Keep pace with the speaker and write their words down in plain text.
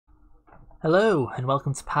Hello, and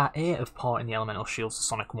welcome to part 8 of porting the elemental shields to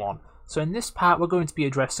Sonic 1. So in this part we're going to be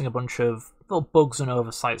addressing a bunch of little bugs and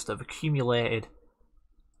oversights that have accumulated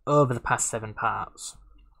over the past 7 parts.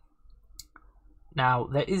 Now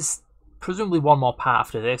there is presumably one more part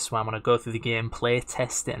after this where I'm going to go through the game, play,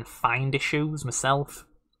 test it and find issues myself.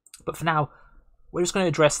 But for now, we're just going to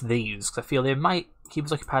address these because I feel they might keep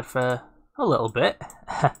us occupied for a little bit.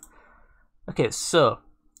 Okay, so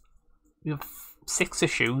we have 6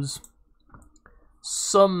 issues.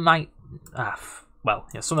 Some might,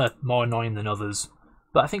 some are more annoying than others,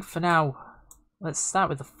 but I think for now, let's start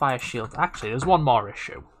with the fire shield. Actually, there's one more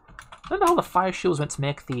issue. Remember how the fire shield was meant to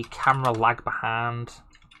make the camera lag behind?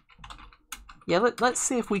 Yeah, let's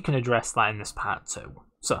see if we can address that in this part too.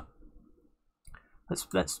 So,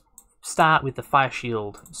 let's start with the fire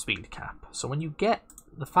shield speed cap. So when you get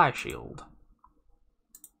the fire shield,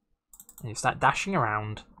 and you start dashing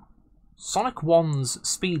around, Sonic 1's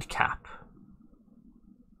speed cap,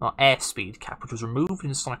 or airspeed cap, which was removed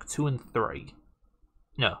in Sonic 2 and 3.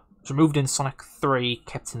 No, it was removed in Sonic 3,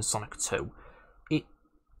 kept in Sonic 2.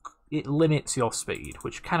 It limits your speed,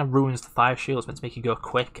 which kind of ruins the fire shield. It's meant to make you go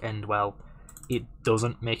quick, and well, it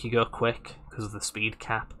doesn't make you go quick because of the speed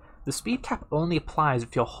cap. The speed cap only applies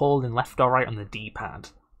if you're holding left or right on the D-pad.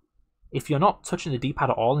 If you're not touching the D-pad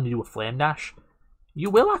at all and you do a flame dash, you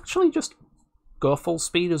will actually just go full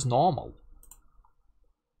speed as normal.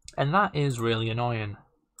 And that is really annoying.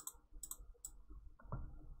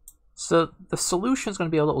 So the solution is going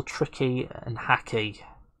to be a little tricky and hacky.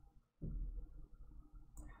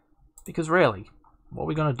 Because really, what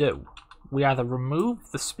we're going to do, we either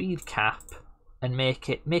remove the speed cap and make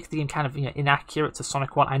the game kind of inaccurate to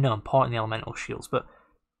Sonic 1. I know I'm porting the elemental shields, but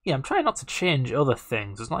I'm trying not to change other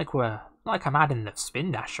things. It's not like I'm adding the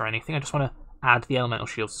spin dash or anything. I just want to add the elemental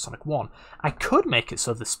shields to Sonic 1. I could make it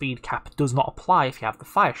so the speed cap does not apply if you have the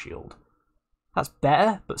fire shield. That's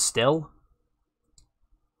better, but still.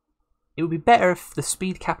 It would be better if the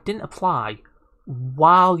speed cap didn't apply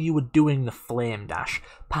while you were doing the flame dash.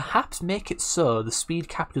 Perhaps make it so the speed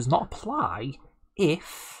cap does not apply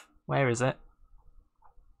if... Where is it?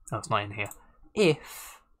 Oh, it's not in here.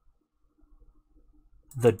 If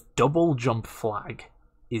the double jump flag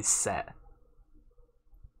is set.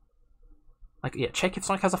 Check if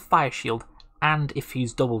Sonic has a fire shield and if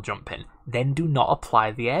he's double jumping. Then do not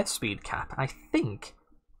apply the airspeed cap. I think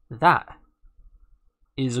that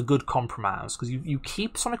is a good compromise, because you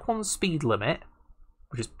keep Sonic 1's speed limit,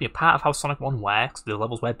 which is part of how Sonic 1 works. The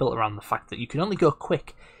levels were built around the fact that you can only go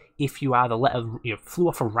quick if you either flew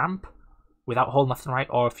off a ramp without holding left and right,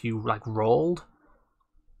 or if you rolled.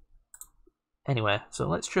 Anyway, so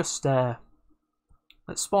let's just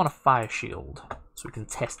let's spawn a fire shield so we can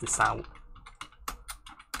test this out.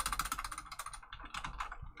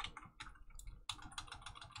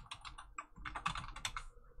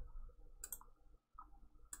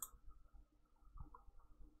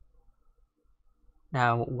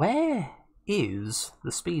 Now, where is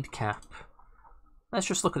the speed cap? Let's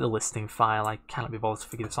just look at the listing file. I cannot be bothered to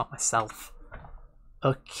figure this out myself.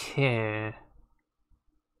 Okay.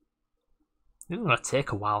 This is going to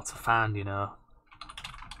take a while to find,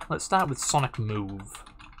 Let's start with Sonic Move.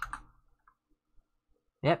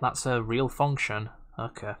 Yep, that's a real function.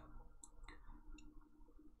 Okay.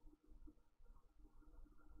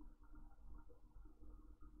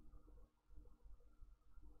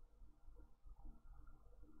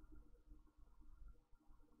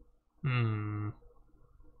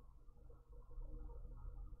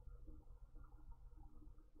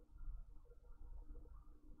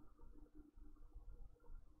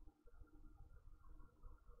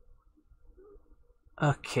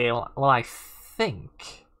 Okay, well I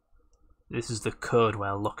think this is the code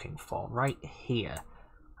we're looking for, right here.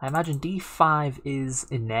 I imagine D5 is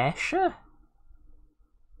inertia?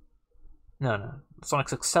 No.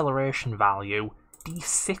 Sonic's acceleration value.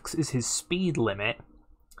 D6 is his speed limit.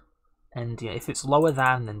 And if it's lower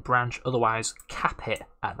than, then branch, otherwise cap it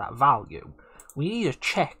at that value. We need a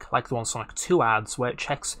check like the one Sonic 2 adds, where it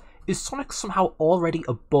checks, is Sonic somehow already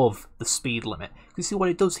above the speed limit? You see what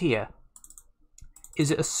it does here is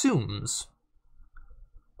it assumes,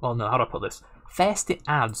 well no, how do I put this? First it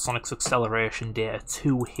adds Sonic's acceleration data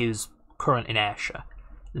to his current inertia.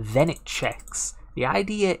 Then it checks. The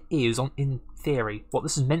idea is, in theory, what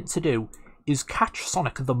this is meant to do is catch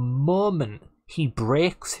Sonic the moment he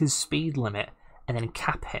breaks his speed limit and then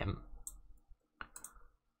cap him.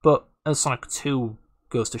 But as Sonic 2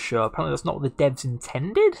 goes to show, apparently that's not what the devs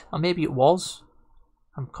intended, or maybe it was.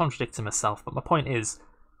 I'm contradicting myself, but my point is,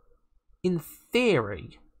 in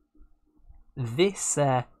theory, this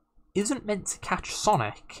isn't meant to catch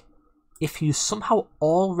Sonic if he's somehow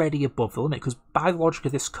already above the limit, because by the logic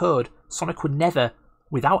of this code, Sonic would never,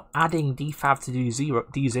 without adding D5 to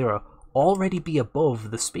D0, already be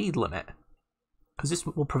above the speed limit, because this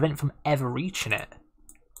will prevent him from ever reaching it.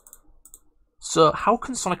 So how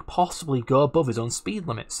can Sonic possibly go above his own speed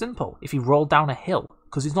limit? Simple. If he rolled down a hill,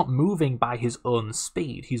 because he's not moving by his own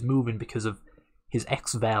speed, he's moving because of his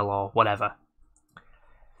X-Vel or whatever.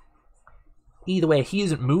 Either way, he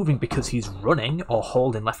isn't moving because he's running or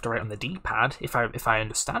holding left or right on the D-pad. If I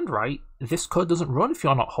understand right, this code doesn't run if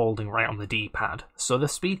you're not holding right on the D-pad. So the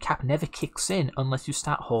speed cap never kicks in unless you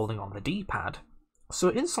start holding on the D-pad. So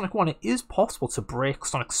in Sonic 1, it is possible to break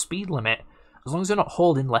Sonic's speed limit as long as you're not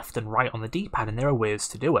holding left and right on the D-pad, and there are ways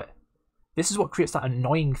to do it. This is what creates that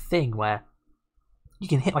annoying thing where you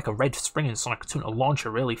can hit like a red spring in Sonic 2 to launch it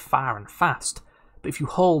really far and fast, but if you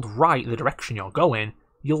hold right the direction you're going,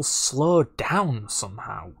 you'll slow down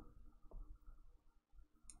somehow.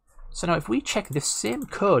 So now if we check this same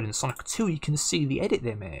code in Sonic 2, you can see the edit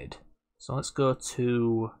they made. So let's go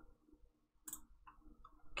to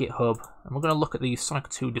GitHub, and we're going to look at the Sonic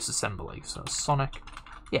 2 disassembly. So Sonic,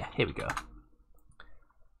 yeah, here we go.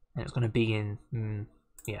 And it's going to be in,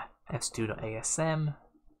 yeah, s2.asm.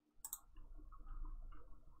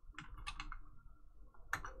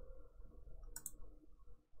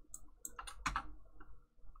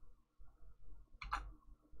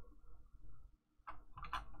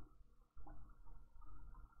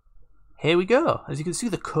 Here we go. As you can see,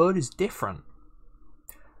 the code is different.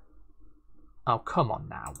 Oh, come on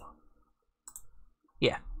now.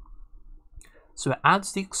 Yeah. So it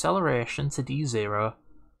adds the acceleration to D0,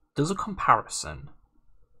 does a comparison.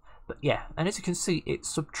 But yeah, and as you can see, it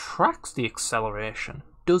subtracts the acceleration,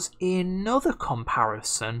 does another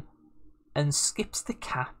comparison, and skips the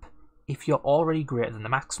cap if you're already greater than the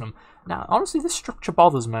maximum. Now, honestly, this structure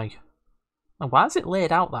bothers me. Now, why is it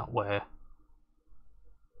laid out that way?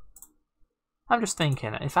 I'm just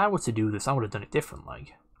thinking, if I were to do this, I would have done it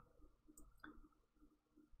differently.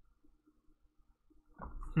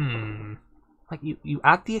 Like, you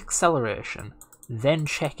add the acceleration, then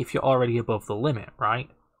check if you're already above the limit, right?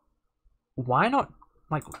 Why not,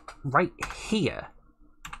 like, right here?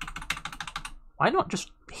 Why not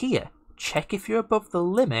just here? Check if you're above the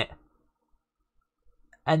limit,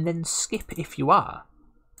 and then skip if you are.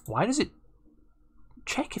 Why does it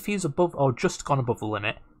check if he's above or just gone above the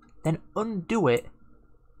limit, then undo it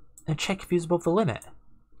and check if he's above the limit?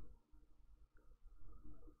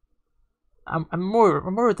 I'm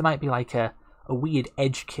worried there might be like a weird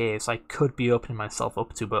edge case I could be opening myself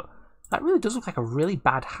up to, but that really does look like a really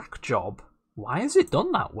bad hack job. Why is it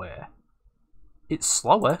done that way? It's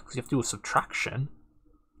slower because you have to do a subtraction,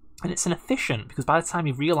 and it's inefficient because by the time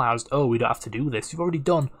you realised, oh, we don't have to do this, you've already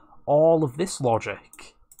done all of this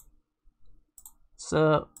logic.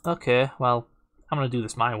 So, okay, well, I'm going to do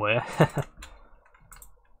this my way.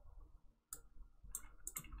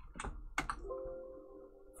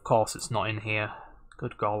 Of course it's not in here.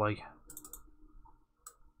 Good golly.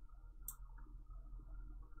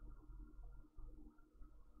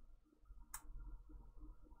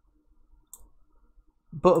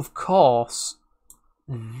 But of course,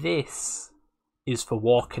 this is for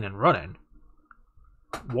walking and running.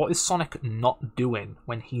 What is Sonic not doing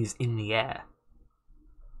when he's in the air?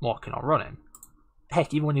 Walking or running?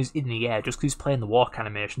 Heck, even when he's in the air, just because he's playing the walk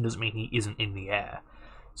animation doesn't mean he isn't in the air.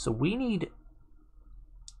 So we need...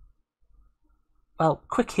 Well,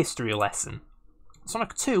 quick history lesson.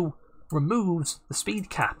 Sonic 2 removes the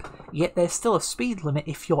speed cap, yet there's still a speed limit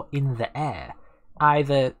if you're in the air.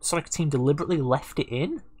 Either Sonic Team deliberately left it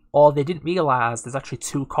in, or they didn't realise there's actually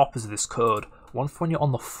two copies of this code. One for when you're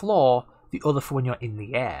on the floor, the other for when you're in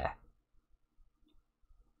the air.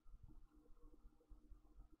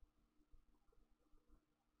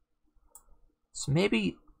 So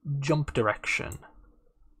maybe jump direction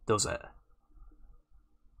does it.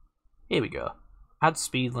 Here we go. Add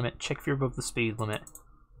speed limit, check if you're above the speed limit,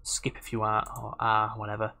 skip if you are, or are,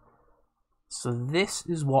 whatever. So this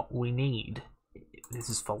is what we need. This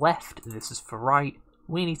is for left, this is for right.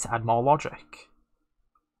 We need to add more logic.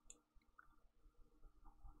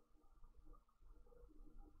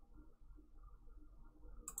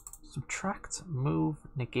 Subtract, move,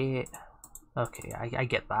 negate. Okay, I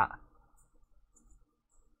get that.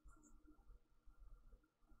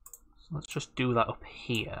 So let's just do that up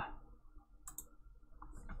here.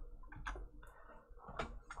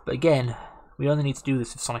 But again, we only need to do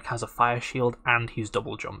this if Sonic has a fire shield and he's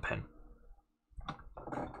double jumping.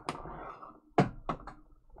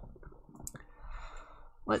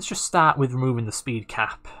 Let's just start with removing the speed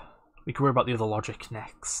cap. We can worry about the other logic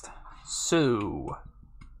next. So...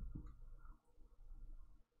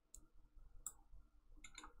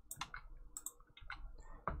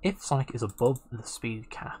 if Sonic is above the speed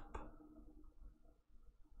cap,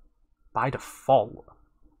 by default,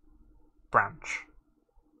 branch.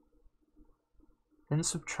 Then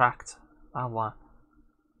subtract, blah blah.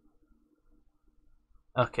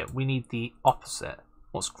 Okay, we need the opposite.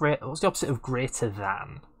 What's the opposite of greater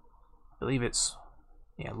than? I believe it's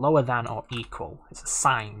lower than or equal. It's a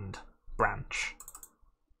signed branch.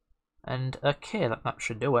 And okay, that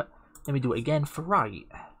should do it. Let me do it again for right.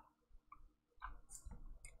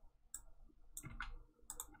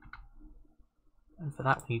 And for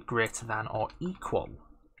that we need greater than or equal.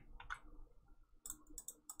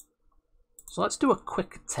 So let's do a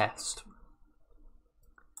quick test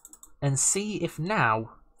and see if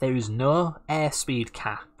now there is no airspeed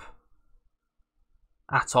cap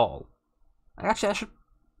at all. Actually,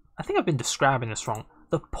 I think I've been describing this wrong.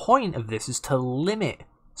 The point of this is to limit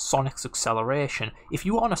Sonic's acceleration. If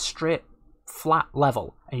you were on a straight, flat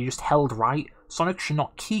level and you just held right, Sonic should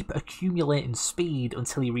not keep accumulating speed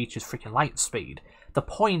until he reaches freaking light speed. The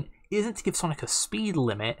point isn't to give Sonic a speed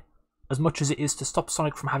limit as much as it is to stop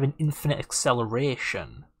Sonic from having infinite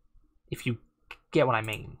acceleration. If you get what I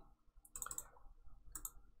mean.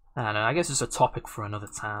 I don't know, I guess it's a topic for another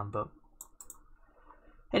time, but...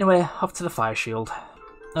 Anyway, up to the fire shield.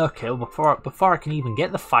 Okay, well, before I can even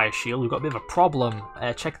get the fire shield, we've got a bit of a problem.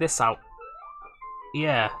 Check this out.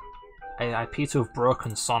 Yeah, I appear to have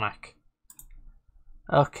broken Sonic.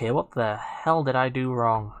 Okay, what the hell did I do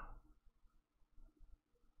wrong?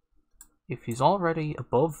 If he's already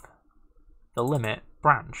above the limit,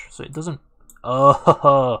 branch, so it doesn't...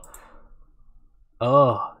 Oh,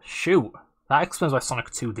 shoot. That explains why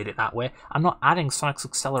Sonic 2 did it that way. I'm not adding Sonic's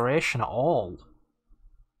acceleration at all.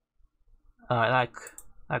 That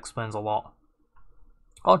explains a lot.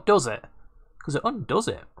 Or does it? Because it undoes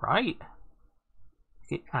it, right?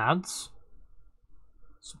 It adds,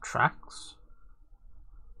 subtracts,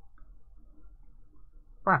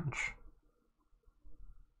 branch.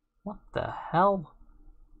 What the hell?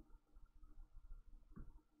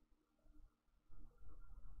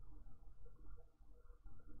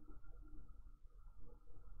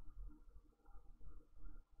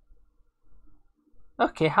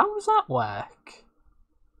 Okay, how does that work?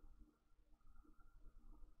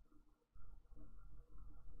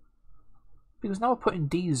 Because now we're putting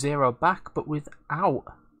D0 back, but without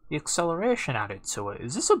the acceleration added to it.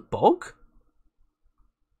 Is this a bug?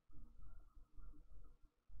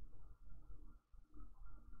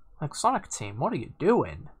 Like, Sonic Team, what are you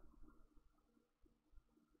doing?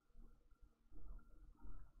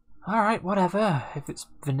 Alright, whatever. If it's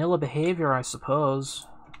vanilla behaviour, I suppose.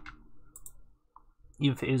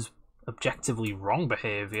 Even if it is objectively wrong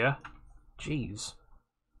behaviour. Jeez.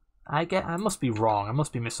 I must be wrong. I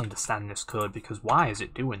must be misunderstanding this code, because why is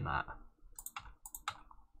it doing that?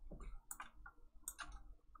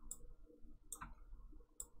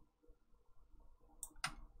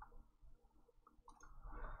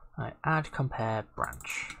 Right, add, compare,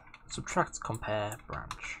 branch. Subtract, compare,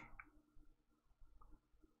 branch.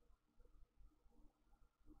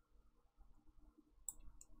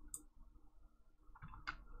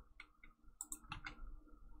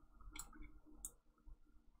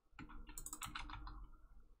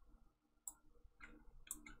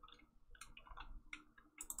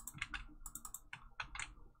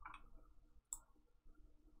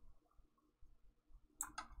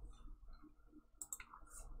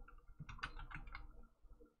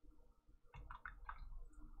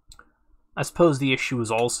 I suppose the issue was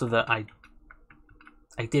also that I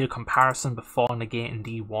did a comparison before negating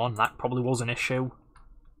D1. That probably was an issue.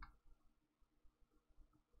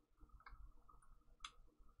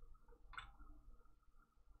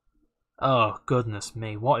 Oh goodness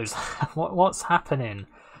me! What is what's happening?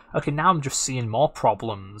 Okay, now I'm just seeing more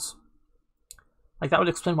problems. Like, that would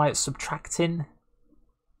explain why it's subtracting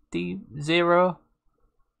D0.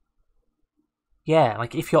 Yeah,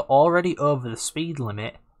 like, if you're already over the speed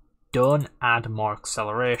limit, don't add more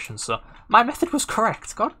acceleration. So my method was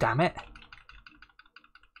correct. God damn it.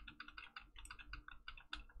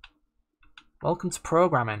 Welcome to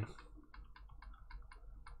programming.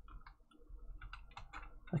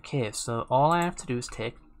 Okay, so all I have to do is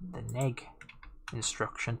take the neg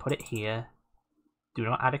instruction, put it here. Do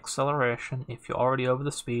not add acceleration if you're already over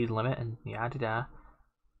the speed limit, and yada-da.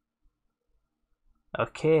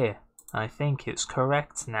 Okay, I think it's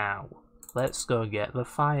correct now. Let's go get the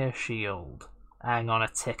fire shield. Hang on a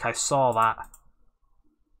tick, I saw that.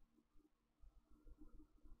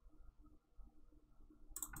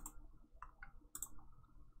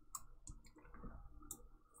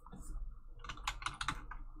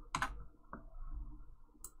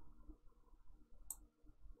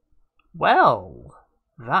 Well,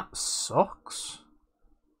 That sucks.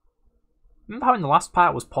 Remember how in the last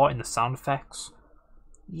part was porting the sound effects?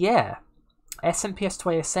 Yeah, SMPS to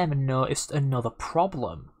ASM noticed another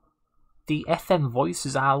problem. The FM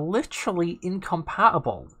voices are literally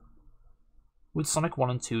incompatible with Sonic 1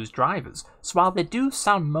 and 2's drivers. So while they do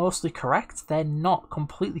sound mostly correct, they're not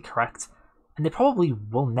completely correct, and they probably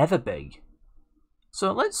will never be.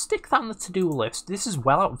 So let's stick that on the to-do list. This is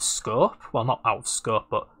well out of scope. Well, not out of scope,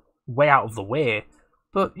 but way out of the way.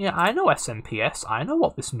 But yeah, I know SMPS, I know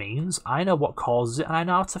what this means, I know what causes it, and I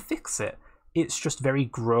know how to fix it. It's just very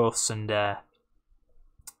gross and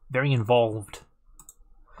very involved.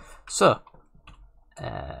 So,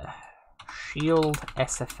 Shield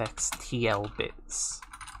SFX TL bits.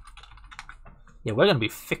 Yeah, we're going to be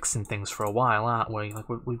fixing things for a while, aren't we? Like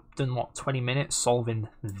we've done what, 20 minutes solving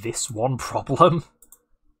this one problem.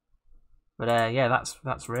 But yeah,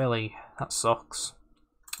 that sucks.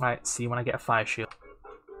 Right, see you when I get a fire shield.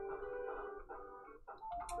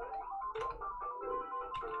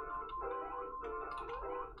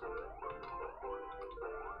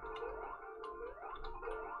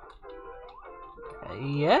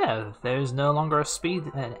 Yeah, there's no longer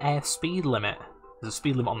an air speed limit. There's a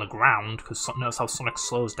speed limit on the ground, because notice how Sonic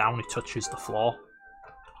slows down when he touches the floor.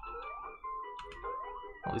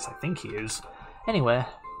 At least I think he is. Anyway.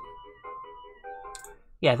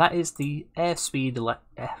 Yeah, that is the airspeed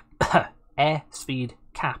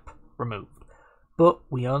cap removed. But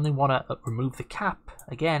we only want to remove the cap,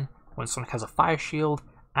 again, when Sonic has a fire shield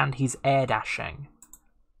and he's air dashing.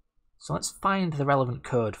 So let's find the relevant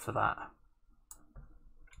code for that.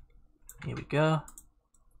 Here we go.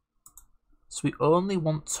 So we only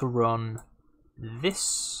want to run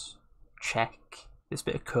this check, this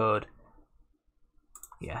bit of code,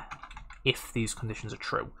 yeah, if these conditions are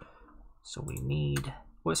true. So we need,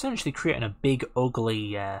 we're essentially creating a big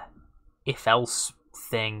ugly if-else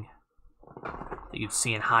thing that you'd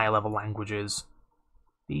see in higher level languages.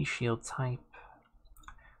 B shield type.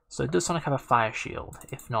 So does Sonic have a fire shield?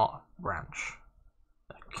 If not, branch.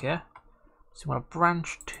 Okay. So we want to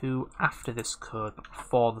branch to after this code, but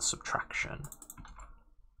before the subtraction.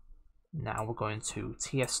 Now we're going to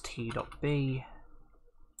tst.b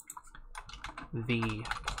v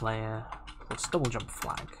player plus double jump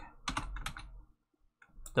flag.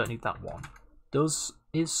 Don't need that one.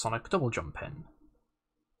 Is Sonic double jumping?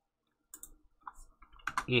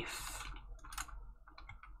 If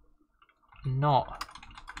not,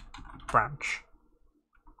 branch.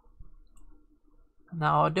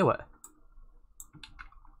 Now I'll do it.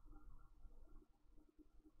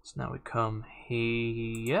 So now we come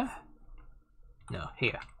here. No,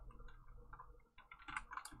 here.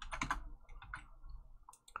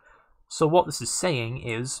 So what this is saying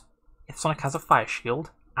is, if Sonic has a fire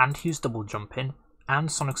shield, and he's double jumping,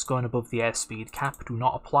 and Sonic's going above the airspeed cap, do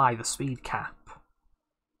not apply the speed cap.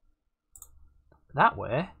 That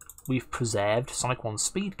way, we've preserved Sonic 1's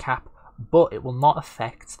speed cap, but it will not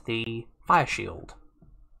affect the fire shield.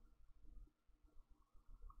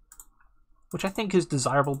 Which I think is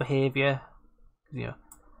desirable behaviour. You know,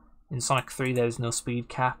 in Sonic 3 there's no speed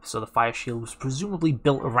cap, so the fire shield was presumably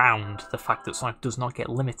built around the fact that Sonic does not get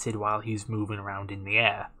limited while he's moving around in the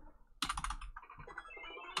air.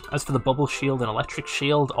 As for the bubble shield and electric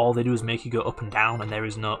shield, all they do is make you go up and down, and there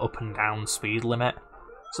is no up and down speed limit.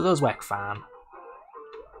 So those work fine.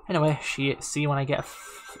 Anyway, see when I get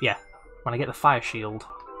when I get the fire shield.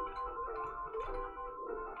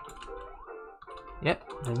 Yep,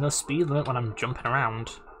 there's no speed limit when I'm jumping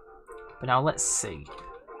around. But now let's see.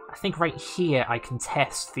 I think right here I can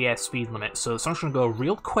test the airspeed limit. So Sonic's going to go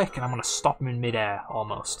real quick and I'm going to stop him in midair,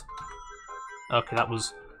 almost. Okay, that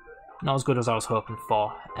was not as good as I was hoping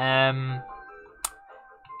for. I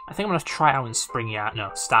think I'm going to try it out in Spring Yard.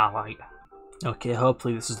 No, Starlight. Okay,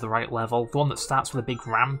 hopefully this is the right level. The one that starts with a big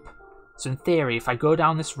ramp. So in theory, if I go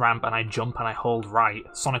down this ramp and I jump and I hold right,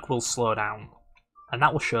 Sonic will slow down. And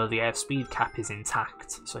that will show the airspeed cap is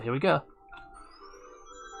intact. So here we go.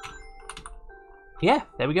 Yeah,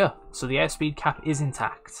 there we go. So the airspeed cap is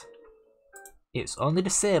intact. It's only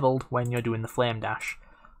disabled when you're doing the flame dash.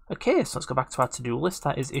 Okay, so let's go back to our to-do list.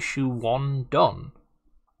 That is issue 1 done.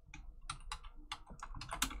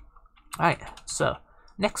 Right, so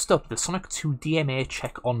next up, the Sonic 2 DMA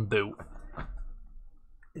check on boot.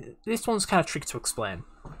 This one's kind of tricky to explain.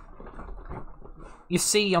 You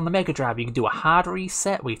see, on the Mega Drive, you can do a hard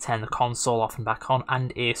reset where you turn the console off and back on,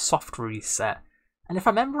 and a soft reset. And if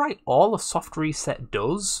I remember right, all a soft reset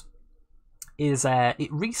does is it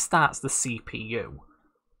restarts the CPU.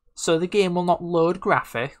 So the game will not load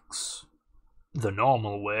graphics the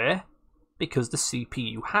normal way, because the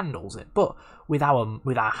CPU handles it. But with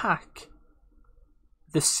our hack,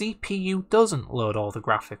 the CPU doesn't load all the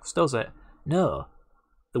graphics, does it? No.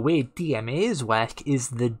 The way DMAs work is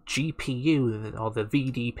the GPU, or the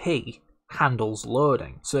VDP, handles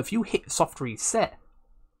loading. So if you hit soft reset,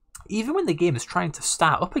 even when the game is trying to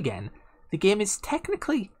start up again, the game is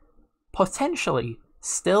technically, potentially,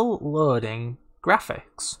 still loading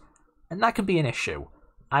graphics. And that can be an issue.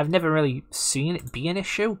 I've never really seen it be an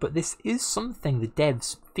issue, but this is something the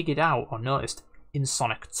devs figured out or noticed in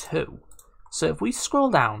Sonic 2. So if we scroll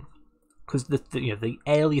down, because the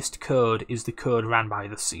earliest code is the code ran by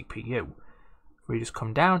the CPU. We just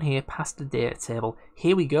come down here past the data table.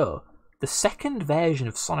 Here we go. The second version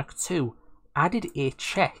of Sonic 2 added a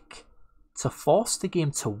check to force the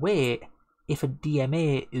game to wait if a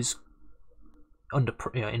DMA is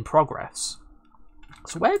in progress.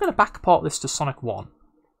 So we're going to backport this to Sonic 1.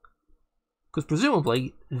 Because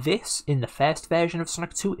presumably this in the first version of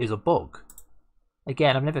Sonic 2 is a bug.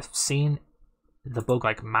 Again, I've never seen the bug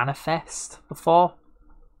like manifest before,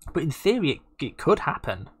 but in theory it could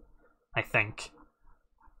happen, I think.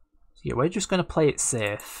 So yeah, we're just going to play it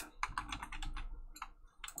safe.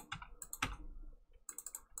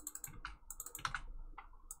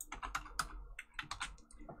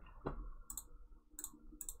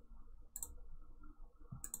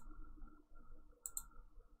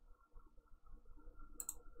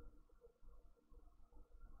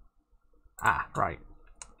 Ah, right.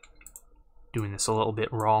 Doing this a little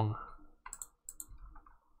bit wrong.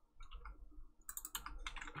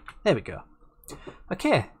 There we go.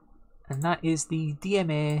 Okay, and that is the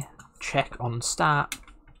DMA check on start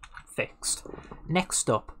fixed. Next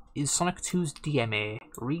up is Sonic 2's DMA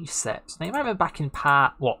reset. Now you remember back in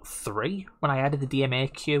part, 3, when I added the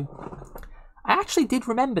DMA queue? I actually did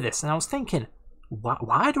remember this, and I was thinking,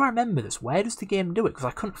 why do I remember this? Where does the game do it? Because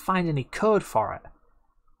I couldn't find any code for it.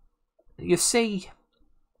 You see,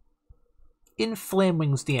 in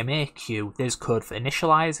Flamewing's DMA queue, there's code for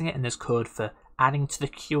initializing it, and there's code for adding to the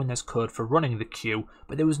queue, and there's code for running the queue,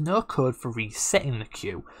 but there was no code for resetting the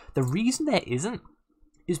queue. The reason there isn't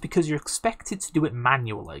is because you're expected to do it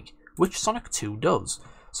manually, which Sonic 2 does.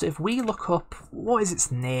 So if we look up, what is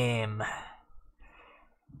its name?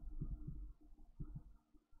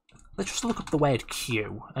 Let's just look up the word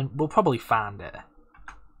queue, and we'll probably find it.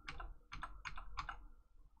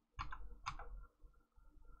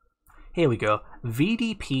 Here we go,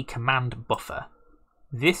 VDP command buffer.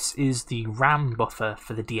 This is the RAM buffer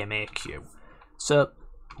for the DMA queue. So,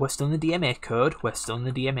 we're still in the DMA code,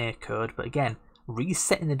 but again,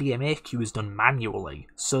 resetting the DMA queue is done manually,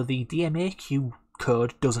 so the DMA queue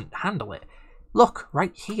code doesn't handle it. Look,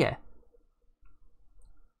 right here.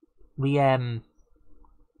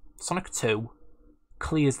 Sonic 2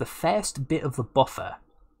 clears the first bit of the buffer,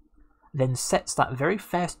 then sets that very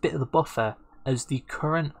first bit of the buffer as the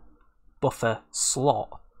current buffer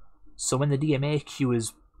slot. So when the DMA queue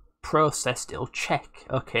is processed, it'll check,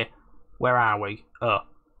 okay, where are we? Oh,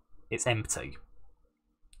 it's empty.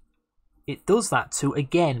 It does that to,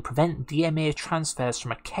 again, prevent DMA transfers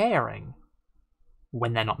from occurring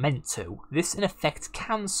when they're not meant to. This, in effect,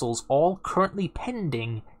 cancels all currently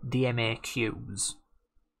pending DMA queues.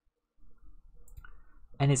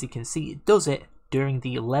 And as you can see, it does it during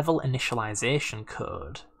the level initialization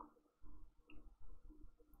code.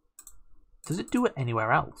 Does it do it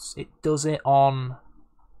anywhere else? It does it on...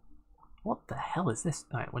 What the hell is this?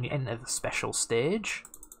 Right, when you enter the special stage.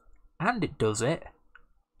 And it does it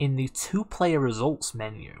in the 2-player results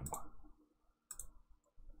menu.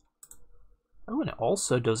 Oh, and it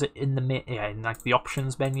also does it in the in like the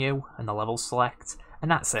options menu and the level select. And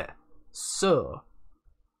that's it. So,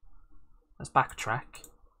 let's backtrack.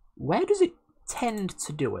 Where does it tend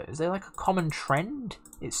to do it? Is there like a common trend?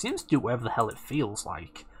 It seems to do whatever the hell it feels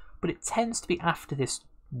like. But it tends to be after this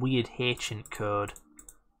weird H-int code.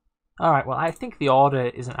 Alright, well, I think the order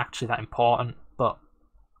isn't actually that important, but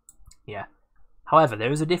yeah. However,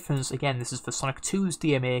 there is a difference. Again, this is for Sonic 2's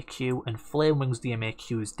DMA queue, and Flamewing's DMA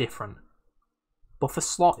queue is different. Buffer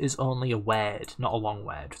slot is only a word, not a long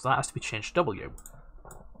word, so that has to be changed to W.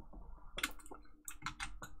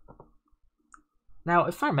 Now,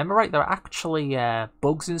 if I remember right, there are actually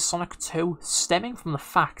bugs in Sonic 2 stemming from the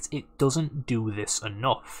fact it doesn't do this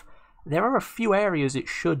enough. There are a few areas it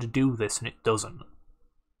should do this and it doesn't.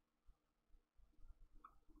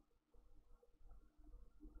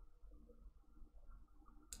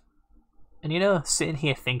 And you know, sitting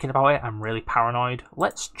here thinking about it, I'm really paranoid.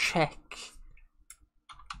 Let's check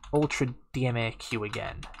Ultra DMA queue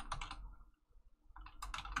again.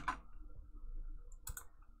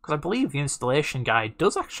 Because I believe the installation guide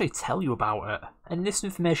does actually tell you about it, and this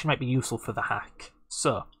information might be useful for the hack.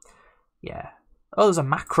 So, yeah. Oh, there's a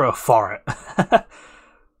macro for it.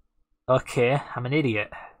 Okay, I'm an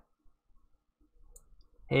idiot.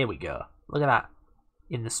 Here we go. Look at that.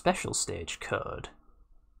 In the special stage code,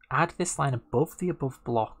 add this line above the above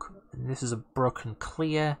block, and this is a broken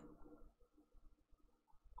clear.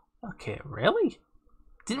 Okay, really?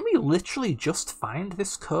 Didn't we literally just find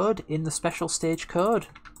this code in the special stage code?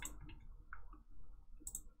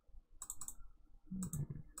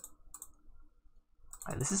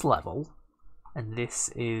 Right, this is level, and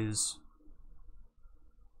this is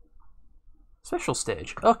special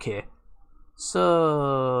stage. Okay,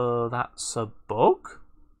 so that's a bug,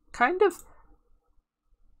 kind of.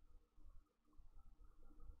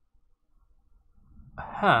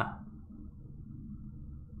 Huh.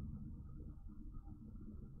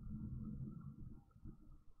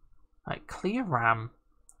 Right, clear RAM,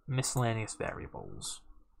 miscellaneous variables.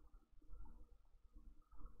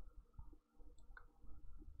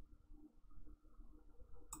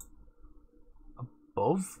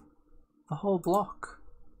 Above the whole block.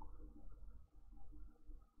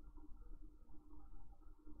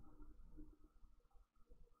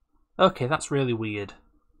 Okay, that's really weird.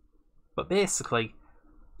 But basically,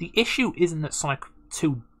 the issue isn't that Sonic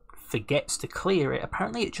 2 forgets to clear it.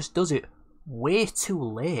 Apparently it just does it way too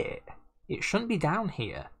late. It shouldn't be down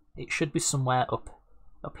here. It should be somewhere up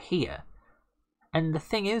here. And the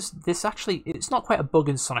thing is, it's not quite a bug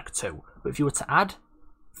in Sonic 2, but if you were to add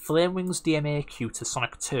Flamewing's DMAQ to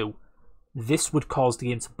Sonic 2, this would cause the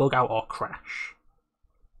game to bug out or crash.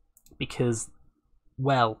 Because,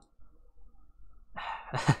 well,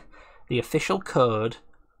 the official code,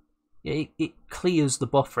 it clears the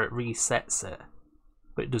buffer, it resets it,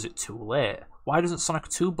 but it does it too late. Why doesn't Sonic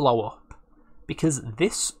 2 blow up? Because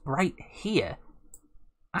this right here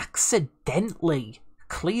accidentally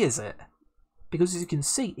clears it. Because as you can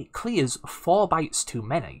see, it clears 4 bytes too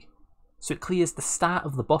many. So it clears the start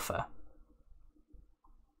of the buffer.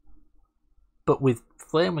 But with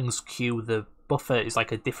Flamewing's queue, the buffer is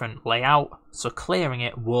like a different layout, so clearing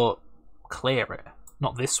it won't clear it.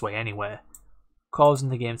 Not this way anyway. Causing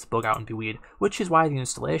the game to bug out and be weird, which is why the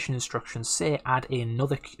installation instructions say add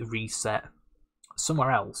another reset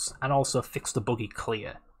somewhere else, and also fix the buggy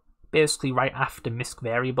clear. Basically, right after misc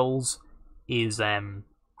variables is the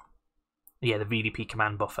VDP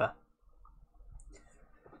command buffer.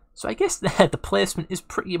 So I guess the placement is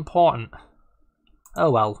pretty important.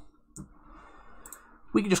 Oh well.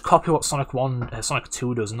 We can just copy what Sonic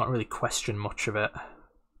 2 does and not really question much of it.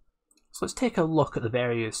 So let's take a look at the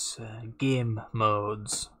various game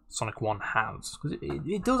modes Sonic 1 has. Because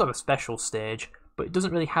it does have a special stage, but it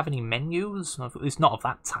doesn't really have any menus, at least not of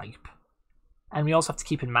that type. And we also have to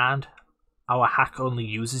keep in mind, our hack only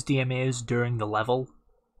uses DMAs during the level.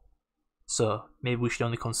 So maybe we should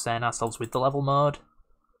only concern ourselves with the level mode.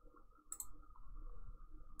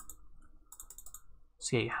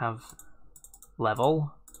 So yeah, you have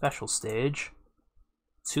level, special stage,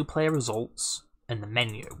 2-player results, and the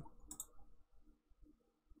menu.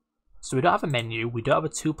 So we don't have a menu, we don't have a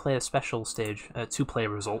 2-player special stage, 2-player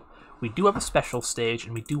result. We do have a special stage,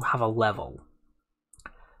 and we do have a level.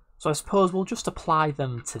 So I suppose we'll just apply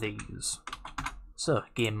them to these. So,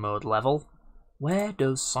 game mode level. Where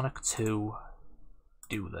does Sonic 2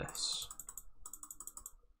 do this?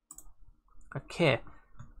 Okay.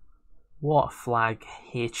 Water flag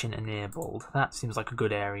H-in enabled. That seems like a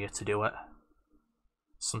good area to do it.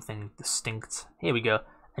 Something distinct. Here we go.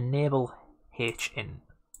 Enable H-in.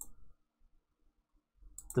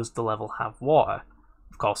 Does the level have water?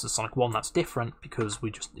 Of course, in Sonic 1 that's different because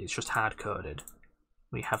it's just hard coded.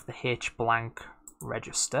 We have the H blank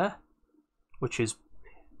register, which is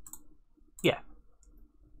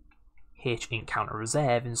H int counter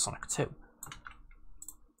reserve in Sonic 2.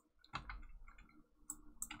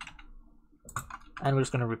 And we're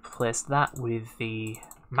just going to replace that with the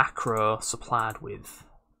macro supplied with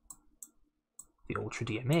the Ultra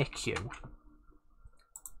DMAQ.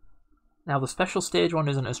 Now the special stage one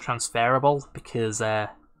isn't as transferable because the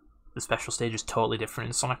special stage is totally different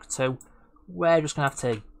in Sonic 2. We're just going to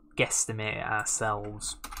have to guesstimate it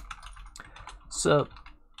ourselves. So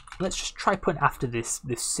let's just try putting after this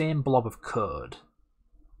same blob of code.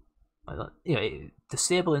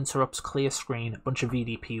 Disable interrupts, clear screen, a bunch of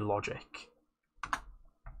VDP logic.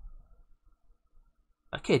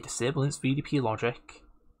 Okay, disable its VDP logic.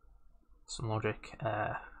 Some logic.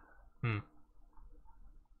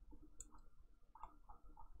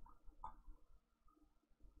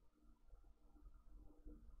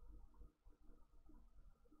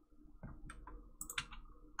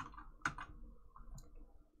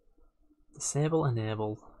 Disable,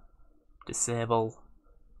 enable, disable,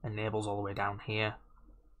 enables all the way down here.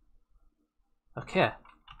 Okay.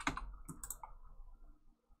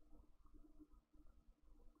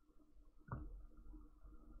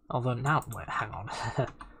 Although now, wait, hang on.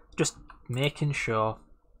 Just making sure.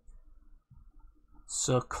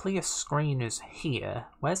 So clear screen is here.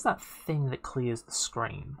 Where's that thing that clears the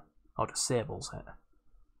screen? Or disables it?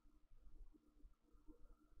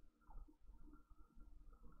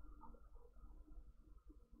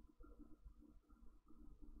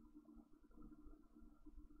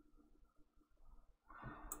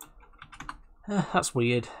 That's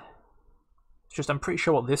weird. It's just I'm pretty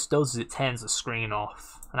sure what this does is it turns the screen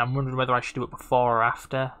off. And I'm wondering whether I should do it before or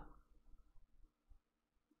after.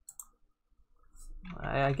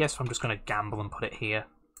 I guess I'm just going to gamble and put it here.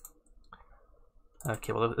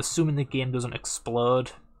 Okay, well, assuming the game doesn't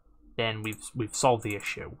explode, then we've solved the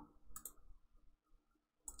issue.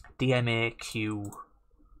 DMA queue,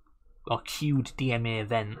 or queued DMA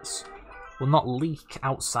events, will not leak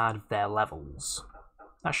outside of their levels.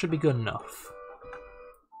 That should be good enough.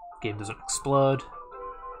 Game doesn't explode.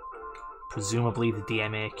 Presumably the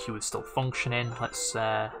DMA queue is still functioning. Let's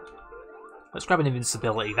grab an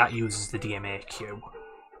invincibility that uses the DMA queue.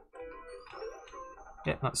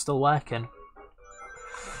 Yep, that's still working.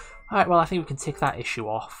 Alright, well I think we can tick that issue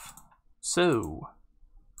off. So,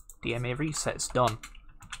 DMA reset's done.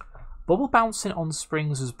 Bubble bouncing on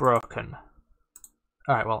springs is broken.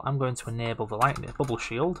 Alright, well I'm going to enable the lightning bubble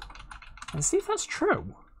shield and see if that's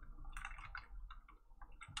true.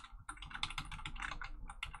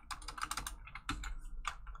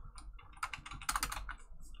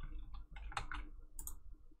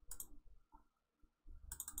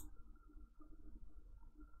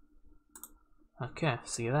 Okay,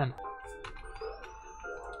 see you then.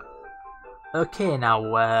 Okay, now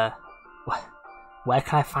where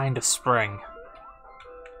can I find a spring?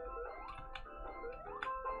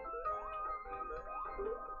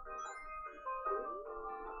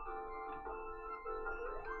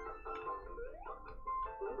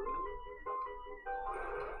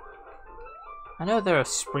 I know there are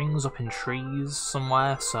springs up in trees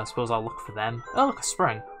somewhere, so I suppose I'll look for them. Oh, look, a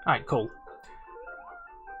spring. Alright, cool.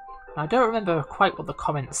 I don't remember quite what the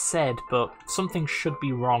comment said, but something should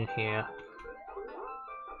be wrong here.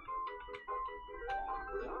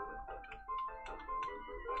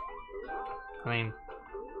 I mean...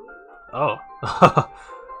 Oh. I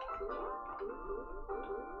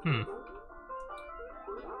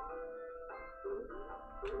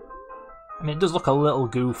mean, it does look a little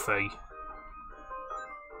goofy.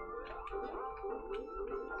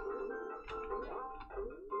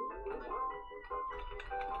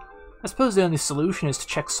 I suppose the only solution is to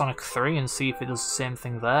check Sonic 3 and see if it does the same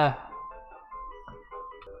thing there.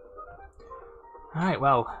 Alright,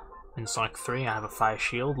 well, in Sonic 3 I have a fire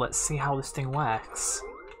shield. Let's see how this thing works.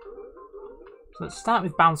 So let's start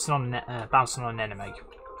with bouncing on an enemy.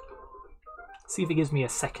 See if it gives me a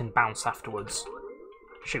second bounce afterwards.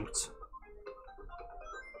 Shoot.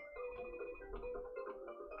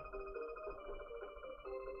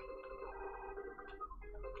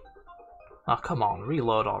 Oh, come on,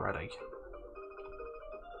 reload already.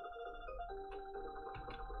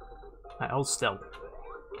 Right, hold still.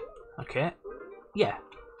 Okay. Yeah.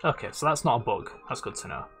 Okay, so that's not a bug. That's good to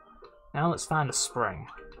know. Now let's find a spring.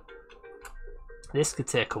 This could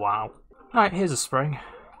take a while. Alright, here's a spring.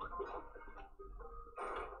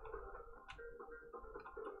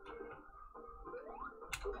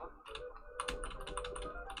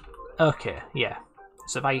 Okay, yeah.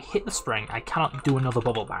 So if I hit the spring, I cannot do another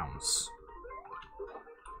bubble bounce.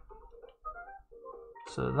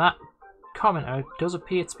 So that commenter does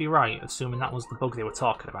appear to be right, assuming that was the bug they were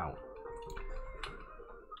talking about.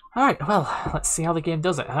 Alright, well, let's see how the game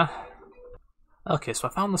does it, huh? Okay, so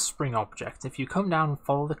I found the spring object. If you come down and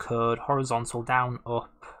follow the code, horizontal, down,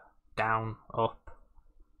 up,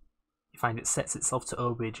 you find it sets itself to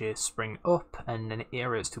OBJ spring up, and then it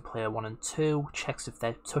arrows to player 1 and 2, checks if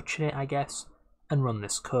they're touching it, I guess, and run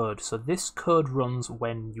this code. So this code runs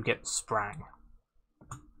when you get sprang.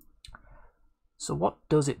 So what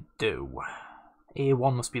does it do?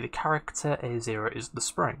 A1 must be the character, A0 is the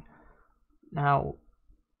spring. Now,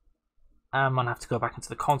 I'm gonna have to go back into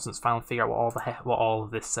the constants file and figure out what all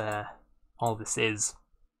of this is.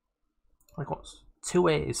 Like what's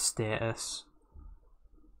 2A is status.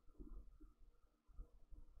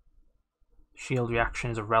 Shield reaction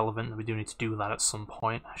is irrelevant. We do need to do that at some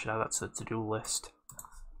point. I should have that to the to-do list.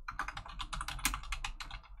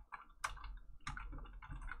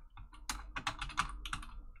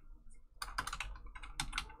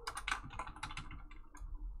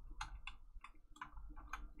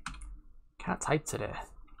 Can't type today.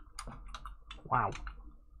 Wow.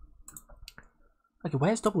 Okay,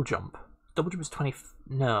 where's double jump? Double jump is 20.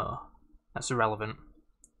 No, that's irrelevant.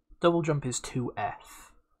 Double jump is 2F.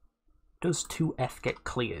 Does 2F get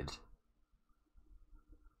cleared?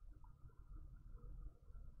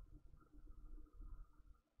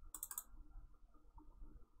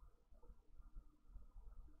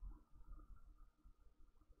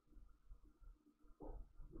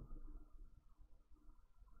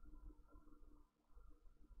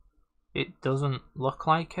 It doesn't look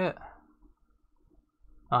like it.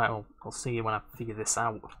 Alright, well, I'll see you when I figure this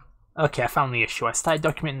out. Okay, I found the issue. I started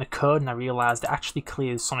documenting the code and I realised it actually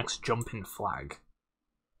clears Sonic's jumping flag.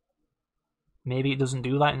 Maybe it doesn't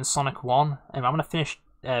do that in Sonic 1. I'm going to finish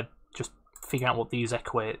just figuring out what these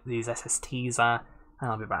SSTs are,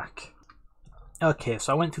 and I'll be back. Okay,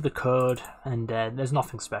 so I went through the code and there's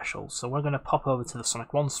nothing special. So we're going to pop over to the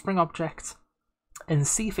Sonic 1 Spring object and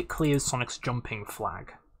see if it clears Sonic's jumping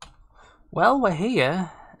flag. Well, we're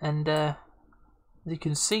here, and as you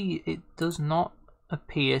can see, it does not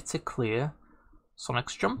appear to clear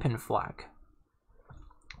Sonic's jumping flag.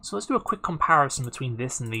 So let's do a quick comparison between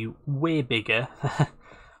this and the way bigger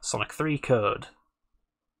Sonic 3 code.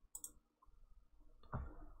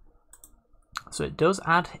 So it does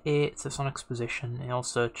add 8 to Sonic's position. It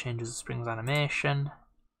also changes the spring's animation.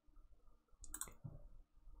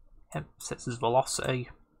 Yep, sets his velocity.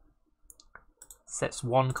 Sets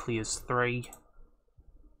 1, clears 3.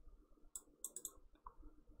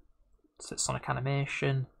 Sets Sonic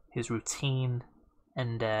animation, his routine,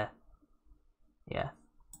 and yeah,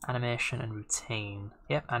 animation and routine.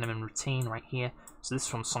 Yep, anim and routine right here. So this is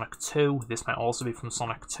from Sonic 2. This might also be from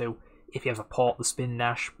Sonic 2. If you ever port the spin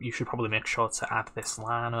dash, you should probably make sure to add this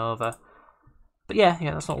line over. But yeah,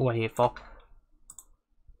 that's not what we're here for.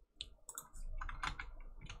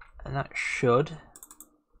 And that should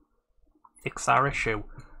fix our issue.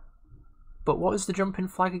 But what is the jumping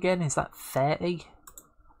flag again? Is that 30?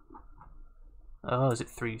 Oh, is it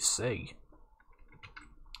 3C?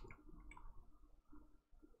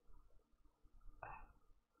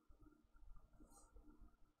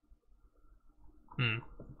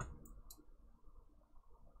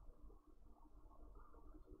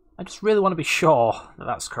 I just really want to be sure that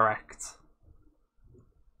that's correct.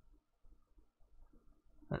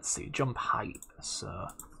 Let's see, jump height. So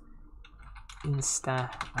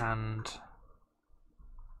insta and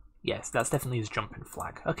yes, that's definitely his jumping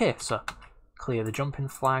flag. Okay, so clear the jumping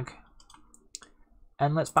flag.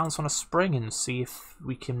 And let's bounce on a spring and see if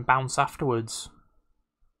we can bounce afterwards.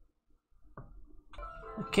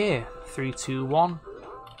 Okay, 3, 2, 1.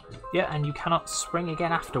 Yeah, and you cannot spring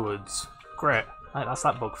again afterwards. Great. Right, that's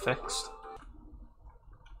that bug fixed.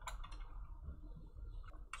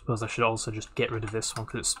 Suppose I should also just get rid of this one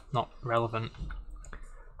because it's not relevant.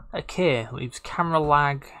 Okay, leaves camera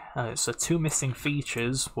lag. So 2 missing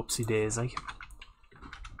features, whoopsie daisy.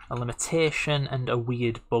 A limitation and a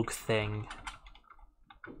weird bug thing.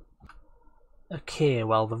 Okay,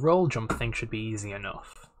 well the roll jump thing should be easy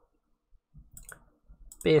enough.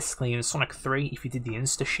 Basically in Sonic 3, if you did the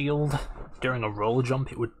insta shield during a roll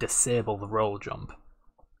jump, it would disable the roll jump.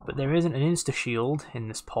 But there isn't an insta shield in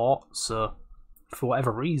this port, so for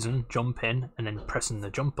whatever reason, jumping and then pressing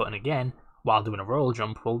the jump button again while doing a roll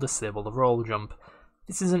jump will disable the roll jump.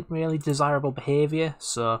 This isn't really desirable behaviour,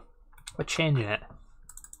 so we're changing it.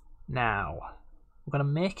 Now, we're going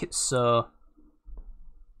to make it so...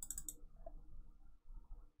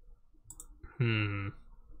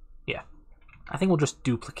 Yeah. I think we'll just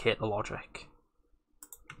duplicate the logic.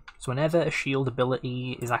 So whenever a shield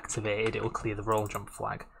ability is activated, it will clear the roll jump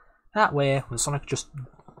flag. That way, when Sonic just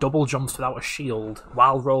double jumps without a shield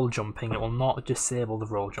while roll jumping, it will not disable the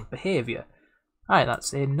roll jump behaviour. Alright,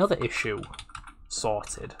 that's another issue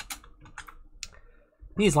sorted.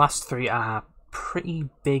 These last 3 are pretty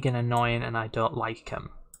big and annoying, and I don't like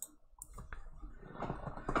them.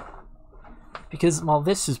 Because, well,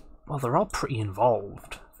 they're all pretty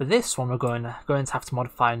involved. For this one, we're going to have to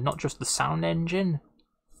modify not just the sound engine,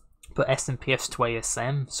 but SMPS to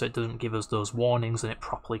ASM, so it doesn't give us those warnings and it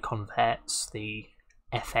properly converts the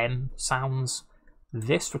FM sounds.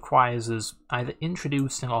 This requires us either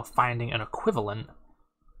introducing or finding an equivalent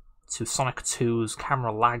to Sonic 2's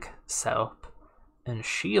camera lag setup and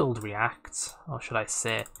shield react, or should I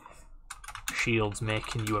say shields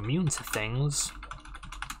making you immune to things.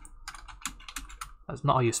 That's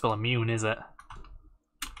not how you spell immune, is it?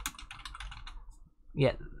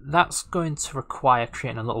 Yeah, that's going to require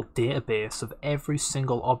creating a little database of every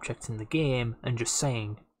single object in the game and just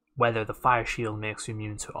saying whether the fire shield makes you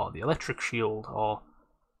immune to it or the electric shield, or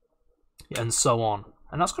and so on.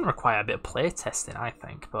 And that's going to require a bit of play testing, I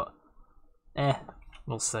think, but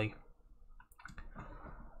we'll see.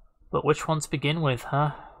 But which one to begin with,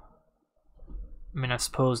 huh? I mean, I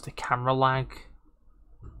suppose the camera lag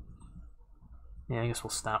Yeah, I guess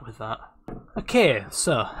we'll start with that. Okay,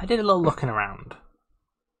 so I did a little looking around.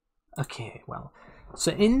 Okay, well,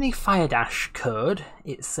 so in the Fire Dash code,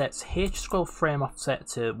 it sets H scroll frame offset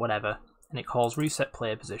to whatever, and it calls reset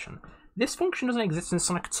player position. This function doesn't exist in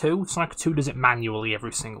Sonic 2. Sonic 2 does it manually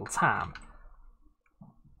every single time.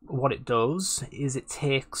 What it does is it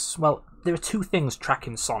takes, well, there are two things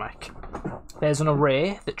tracking Sonic. There's an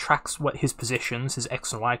array that tracks what his positions, his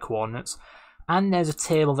X and Y coordinates, and there's a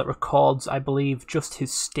table that records, I believe, just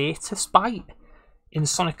his status byte. In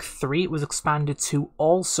Sonic 3, it was expanded to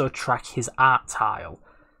also track his art tile.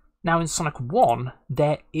 Now in Sonic 1,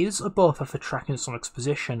 there is a buffer for tracking Sonic's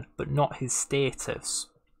position, but not his status.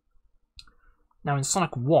 Now in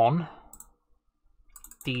Sonic 1,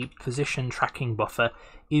 the position tracking buffer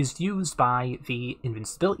is used by the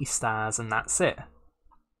invincibility stars, and that's it.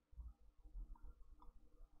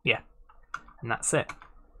 Yeah, and that's it.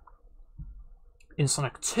 In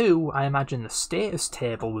Sonic 2, I imagine the status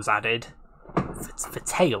table was added for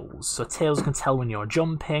Tails, so Tails can tell when you're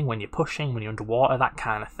jumping, when you're pushing, when you're underwater, that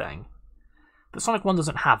kind of thing. But Sonic 1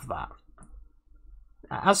 doesn't have that.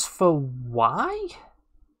 As for why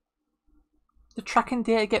the tracking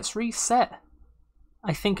data gets reset,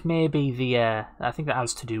 I think maybe I think that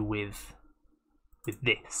has to do with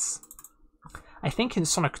this. I think in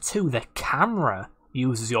Sonic 2 the camera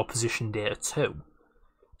uses your position data too.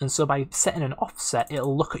 And so by setting an offset,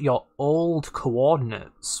 it'll look at your old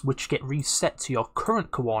coordinates, which get reset to your current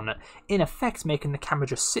coordinate, in effect making the camera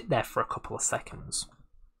just sit there for a couple of seconds.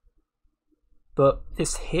 But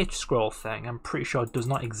this H-scroll thing, I'm pretty sure does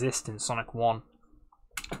not exist in Sonic 1.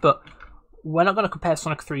 But we're not going to compare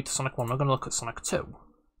Sonic 3 to Sonic 1, we're going to look at Sonic 2.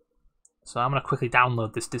 So I'm going to quickly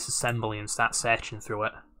download this disassembly and start searching through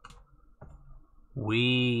it.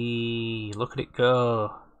 Whee! Look at it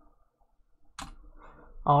go!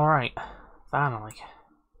 Alright, finally.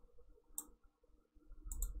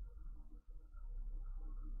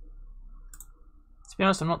 To be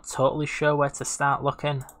honest, I'm not totally sure where to start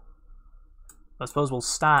looking. I suppose we'll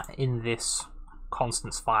start in this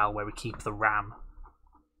constants file where we keep the RAM.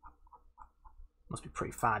 Must be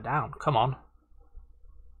pretty far down. Come on.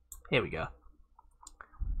 Here we go.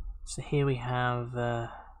 So here we have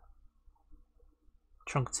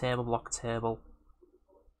trunk table, block table.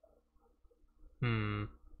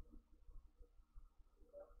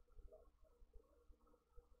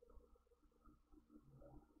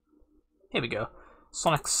 Here we go.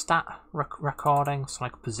 Sonic stat recording,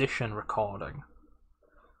 Sonic position recording.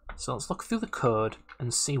 So let's look through the code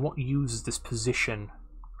and see what uses this position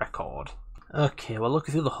record. Okay, well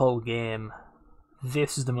looking through the whole game,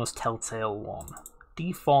 this is the most telltale one.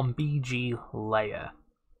 Deform BG layer.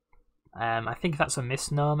 I think that's a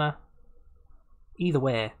misnomer. Either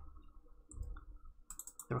way,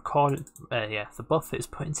 the buffer is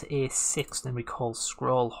put into A6 and we call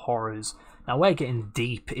scroll horrors. Now we're getting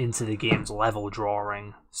deep into the game's level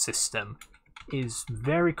drawing system. It is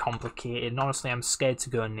very complicated and honestly I'm scared to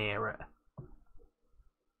go near it.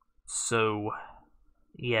 So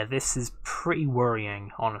yeah, this is pretty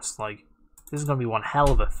worrying, honestly. This is going to be one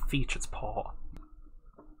hell of a features port.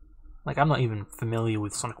 Like, I'm not even familiar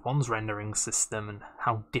with Sonic 1's rendering system and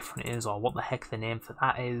how different it is or what the heck the name for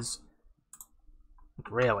that is.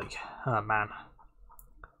 Really? Oh man.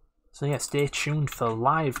 So yeah, stay tuned for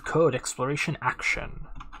live code exploration action.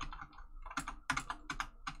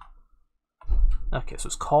 Okay, so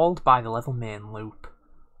it's called by the level main loop.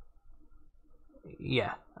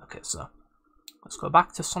 Yeah, okay, so let's go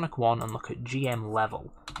back to Sonic 1 and look at GM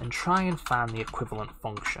level and try and find the equivalent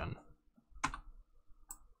function.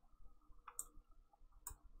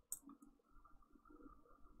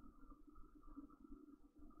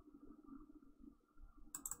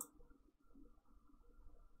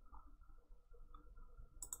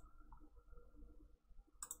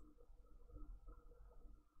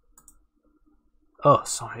 Oh,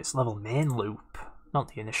 sorry, it's level main loop, not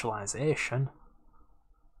the initialization.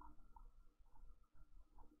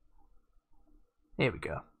 Here we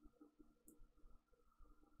go.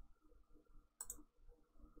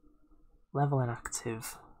 Level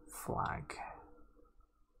inactive flag.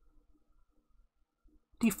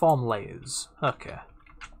 Deform layers. Okay.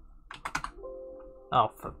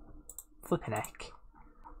 Oh, for flipping heck.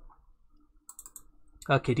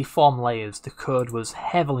 Okay, deform layers. The code was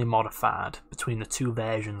heavily modified between the two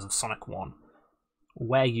versions of Sonic 1.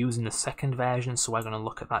 We're using the second version, so we're going to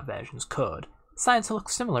look at that version's code. It's starting to look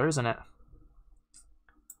similar, isn't it?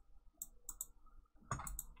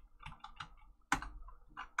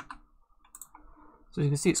 So you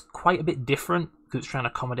can see it's quite a bit different because it's trying to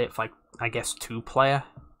accommodate for, like, I guess, 2-player.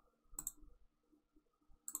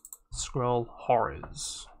 Scroll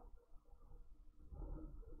horrors.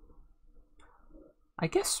 I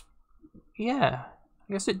guess, yeah,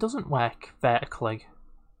 I guess it doesn't work vertically.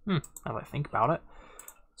 Now that I think about it.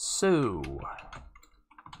 So,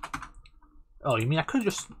 oh, you mean I could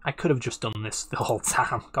have just done this the whole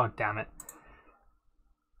time? God damn it!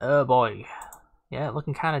 Oh boy, yeah,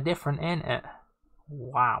 looking kind of different, ain't it?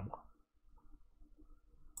 Wow.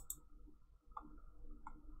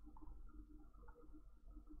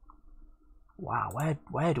 Wow,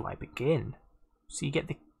 where do I begin? So you get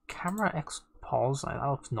the camera X pause, that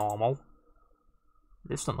looks normal.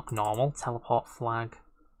 This doesn't look normal. Teleport flag.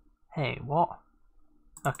 Hey, what?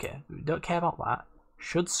 Okay, we don't care about that.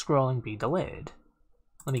 Should scrolling be delayed?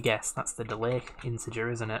 Let me guess, that's the delay integer,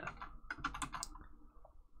 isn't it?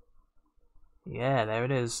 Yeah, there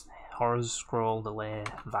it is. Horror scroll delay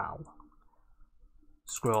val.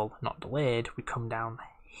 Scroll not delayed. We come down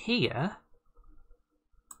here.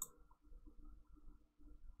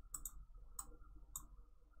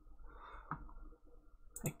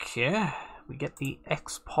 Okay, we get the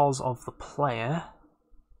X pause of the player.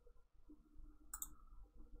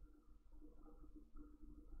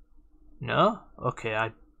 No? Okay,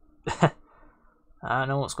 I don't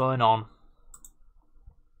know what's going on.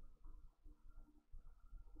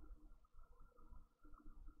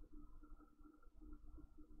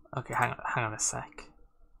 Okay, hang on a sec.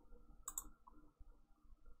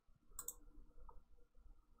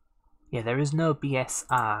 Yeah, there is no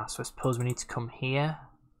BSR, so I suppose we need to come here.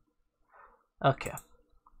 Okay,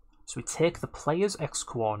 so we take the player's X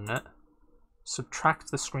coordinate,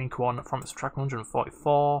 subtract the screen coordinate from it, subtract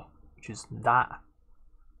 144, which is that.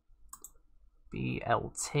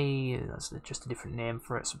 BLT, that's just a different name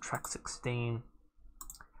for it, subtract 16.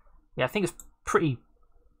 Yeah, I think it's pretty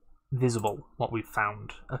visible what we've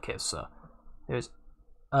found. Okay, so there's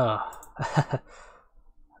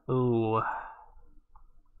ooh.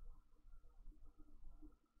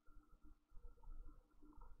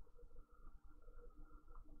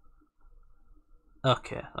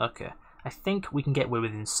 Okay. I think we can get away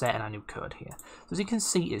with inserting our new code here. So as you can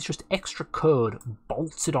see, it's just extra code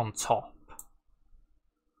bolted on top.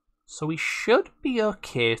 So we should be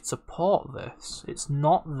okay to port this. It's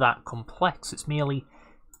not that complex. It's merely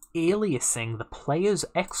aliasing the player's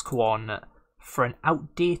X coordinate for an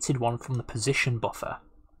outdated one from the position buffer.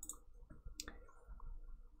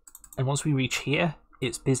 And once we reach here,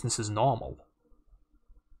 it's business as normal.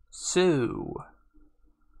 So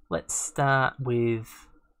let's start with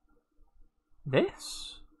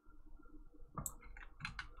this.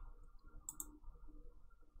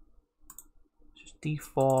 Just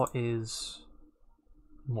D4 is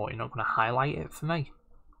what, you're not going to highlight it for me?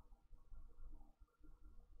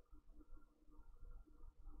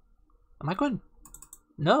 Am I going?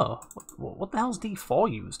 No. What the hell's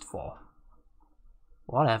D4 used for?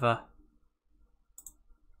 Whatever.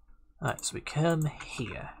 Alright, so we come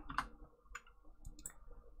here.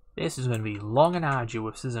 This is going to be long and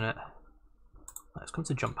arduous, isn't it? Let's come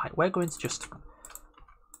to jump height. We're going to just...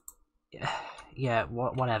 Yeah,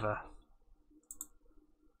 whatever.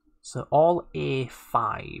 So all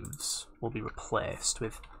A5s will be replaced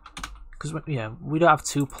with... Because we don't have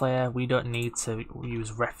two-player, we don't need to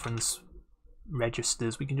use reference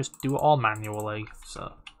registers. We can just do it all manually.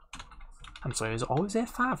 So, I'm sorry, is it always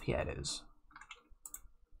A5? Yeah, it is.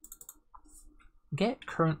 Get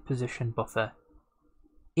current position buffer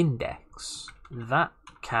index. That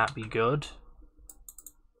can't be good.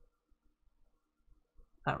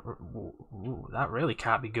 That really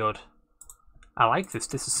can't be good. I like this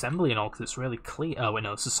disassembly and all because it's really clear. Oh wait,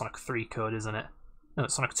 no, this is Sonic 3 code, isn't it? No,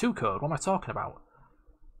 it's Sonic 2 code. What am I talking about?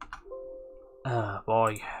 Oh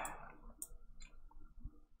boy.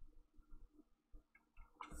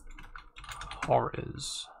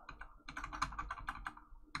 Horrors.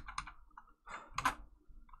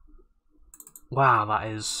 Wow, that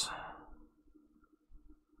is...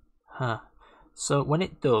 Huh. So when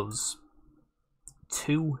it does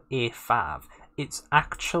 2A5, it's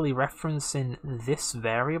actually referencing this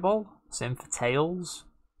variable. Same for tails.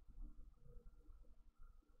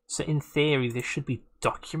 So in theory, this should be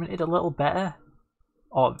documented a little better.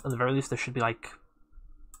 Or at the very least, there should be like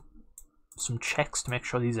some checks to make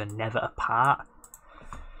sure these are never apart.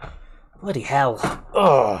 Bloody hell.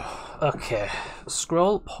 Oh, okay.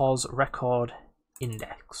 Scroll, pause, record,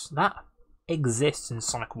 index. That exists in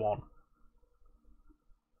Sonic 1.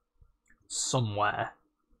 Somewhere.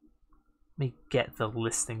 Let me get the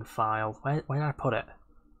listing file. Where did I put it?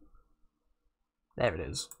 There it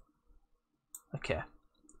is. Okay.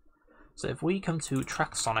 So if we come to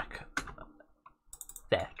track Sonic,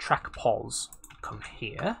 there, track pause, come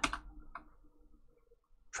here,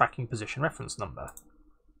 tracking position reference number.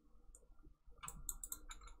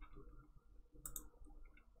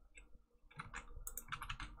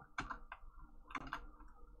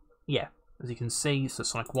 yeah, as you can see, so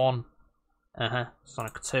Sonic 1,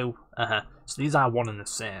 Sonic 2, So these are one and the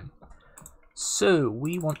same. So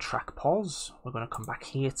we want track pause. We're going to come back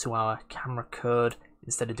here to our camera code.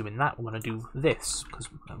 Instead of doing that, we're going to do this, because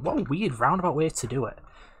what a weird roundabout way to do it.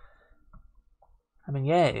 I mean,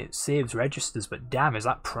 yeah, it saves registers, but damn, is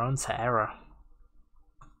that prone to error.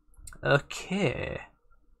 Okay.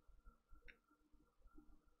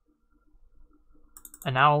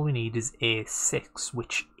 And now all we need is A6,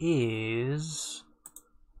 which is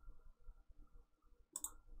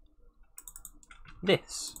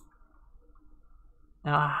this.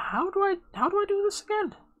 Now, how do I do this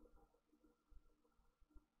again?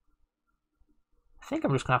 I think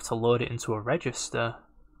I'm just gonna have to load it into a register.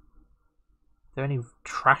 Are there any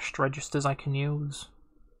trashed registers I can use?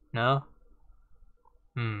 No?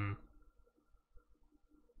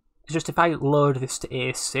 It's just if I load this to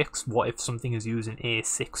A6, what if something is using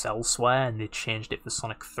A6 elsewhere and they changed it for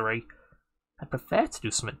Sonic 3? I'd prefer to do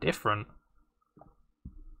something different.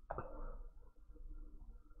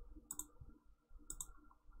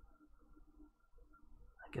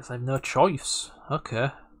 I guess I have no choice.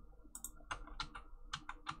 Okay.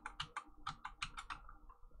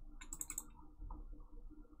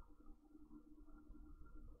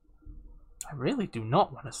 I really do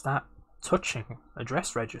not want to start touching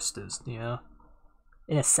address registers, you know.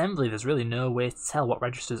 In assembly, there's really no way to tell what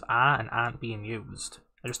registers are and aren't being used.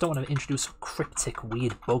 I just don't want to introduce a cryptic,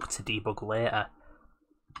 weird bug to debug later.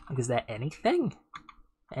 Like, is there anything?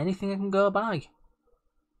 Anything I can go by?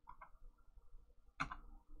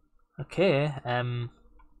 Okay,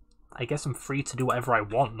 I guess I'm free to do whatever I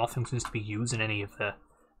want. Nothing seems to be using any of the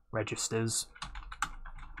registers.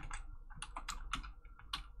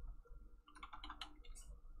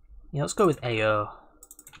 Yeah, let's go with AO.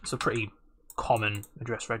 It's a pretty common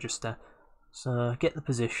address register. So get the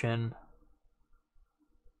position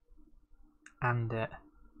and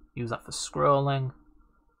use that for scrolling.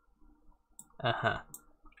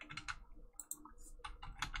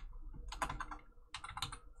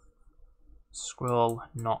 Scroll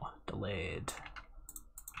not delayed.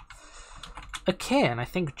 Okay, and I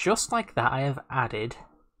think just like that I have added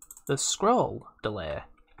the scroll delay.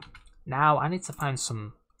 Now I need to find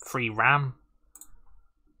some free RAM,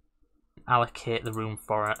 allocate the room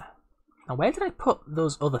for it. Now where did I put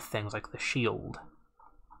those other things like the shield?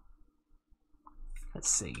 Let's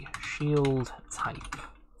see, shield type.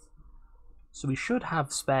 So we should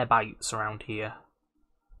have spare bytes around here.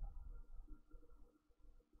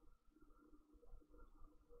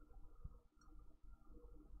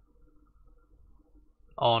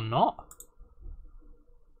 Or not?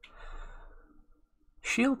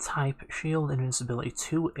 Shield type, shield invincibility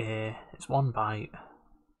 2A, it's 1 byte.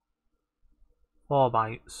 4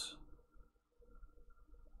 bytes.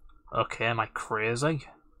 Okay, am I crazy?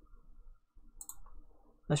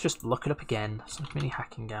 Let's just look it up again. Sonic Mini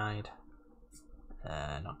Hacking Guide.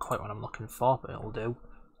 Not quite what I'm looking for, but it'll do.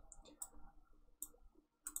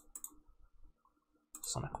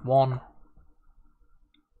 Sonic 1.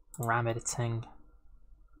 RAM editing.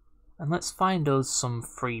 And let's find us some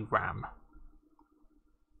free RAM.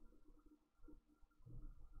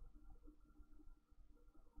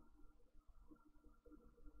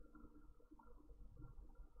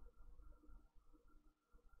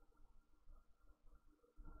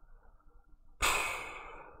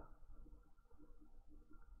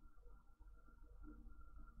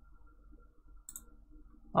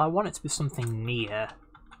 Well, I want it to be something near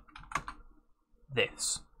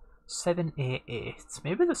this. 788.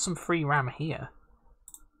 Maybe there's some free RAM here.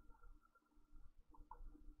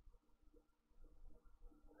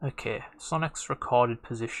 Okay, Sonic's recorded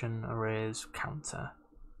position arrays counter.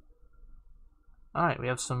 Alright, we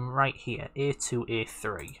have some right here. A2,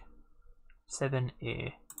 A3.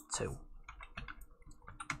 7A2.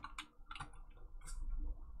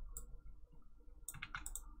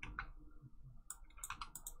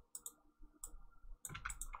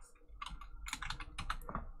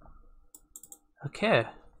 Okay.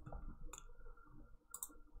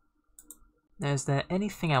 Is there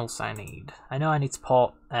anything else I need? I know I need to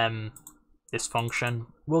port this function.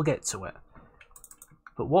 We'll get to it.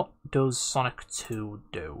 But what does Sonic 2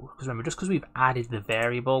 do? Because remember, just because we've added the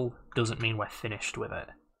variable doesn't mean we're finished with it.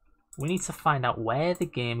 We need to find out where the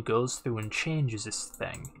game goes through and changes this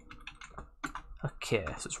thing. Okay,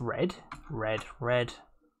 so it's red, red, red.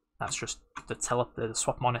 That's just the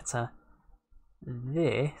swap monitor.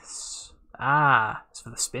 This... it's for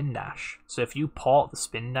the spin dash. So if you port the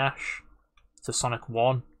spin dash to Sonic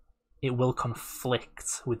 1, it will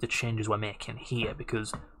conflict with the changes we're making here,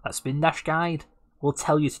 because that spin dash guide will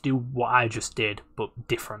tell you to do what I just did, but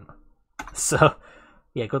different. So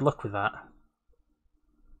Yeah, good luck with that.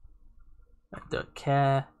 I don't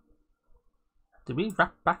care. Did we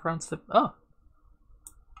wrap back around to the... Oh!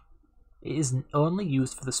 It is only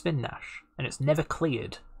used for the spin dash, and it's never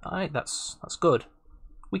cleared. Alright, that's good.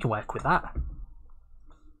 We can work with that.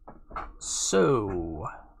 So,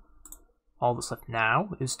 all that's left now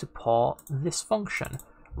is to port this function,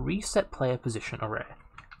 reset player position array.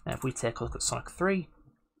 Now if we take a look at Sonic 3,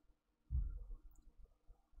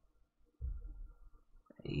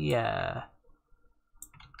 yeah,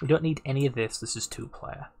 we don't need any of this, this is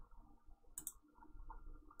 2-player.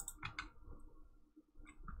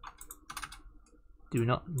 Do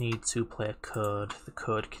not need 2-player code, the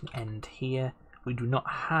code can end here. We do not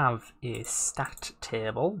have a stat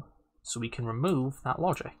table, so we can remove that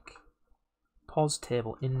logic. Pause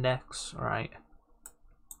table index, right.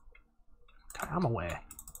 Okay, I'm away.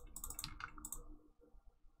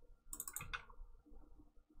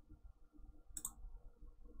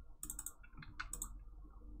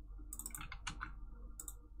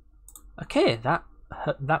 Okay, that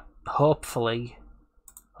hopefully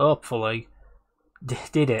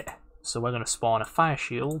did it. So we're going to spawn a fire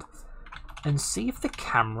shield and see if the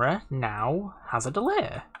camera now has a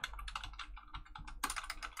delay.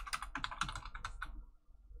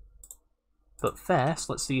 But first,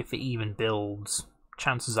 let's see if it even builds.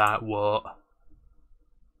 Chances are it won't.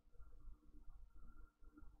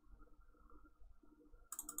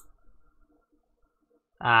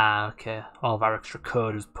 Ah, okay. All of our extra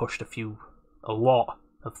code has pushed a lot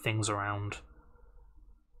of things around.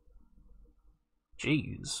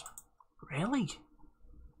 Jeez. Really?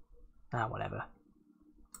 Ah, whatever.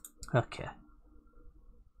 Okay.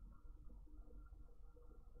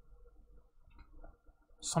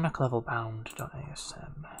 Sonic level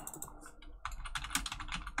bound.asm.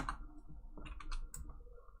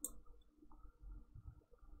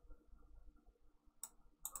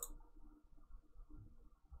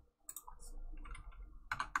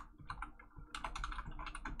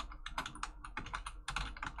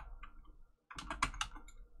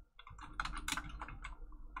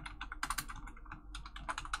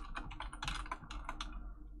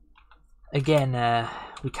 Again,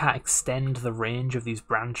 we can't extend the range of these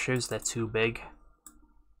branches, they're too big.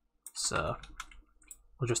 So,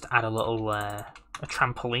 we'll just add a little, a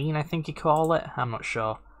trampoline, I think you call it. I'm not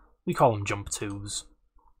sure. We call them jump tubes.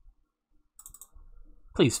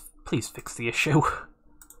 Please fix the issue.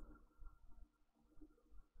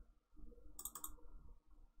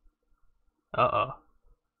 Uh-oh.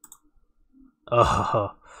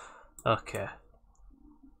 Oh, okay.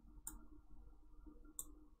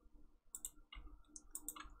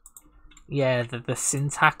 Yeah, the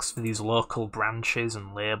syntax for these local branches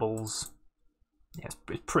and labels, yeah, it's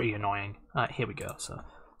pretty annoying. Alright, here we go. So,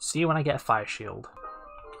 see you when I get a fire shield.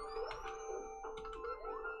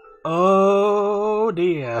 Oh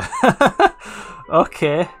dear.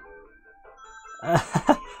 Okay.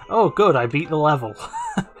 Oh good, I beat the level.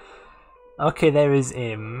 Okay, there is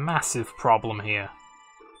a massive problem here.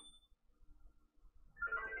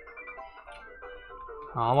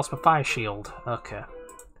 Oh, I lost my fire shield. Okay.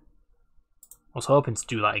 I was hoping to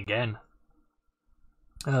do that again.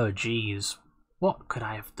 Oh jeez. What could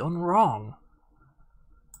I have done wrong?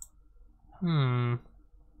 I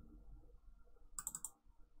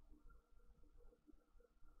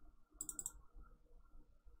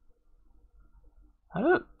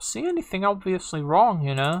don't see anything obviously wrong,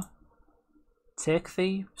 you know. Take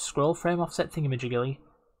the scroll frame offset thingamajiggy,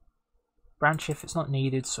 branch if it's not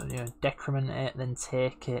needed, so you know, decrement it, then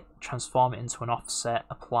take it, transform it into an offset,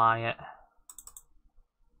 apply it.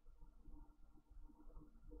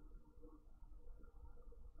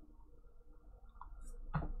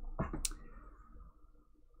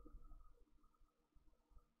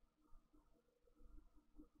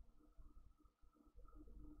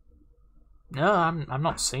 No, I'm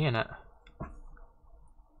not seeing it.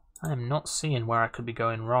 I am not seeing where I could be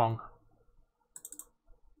going wrong.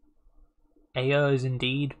 AO is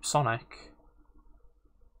indeed Sonic.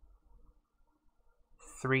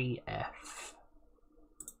 3F.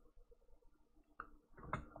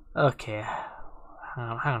 Okay.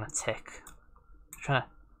 Hang on a tick. Trying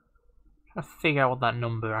to figure out what that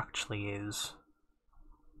number actually is.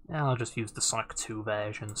 Yeah, I'll just use the Sonic 2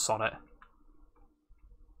 version, sod it.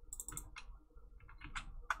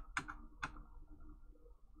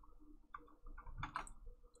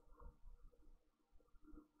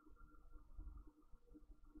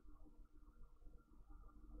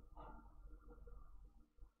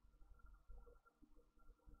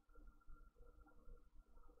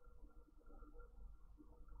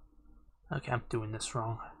 Okay, I'm doing this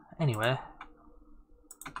wrong. Anyway.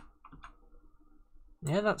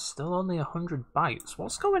 Yeah, that's still only 100 bytes.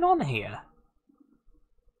 What's going on here?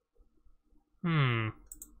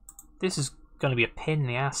 This is going to be a pain in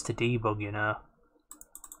the ass to debug, you know.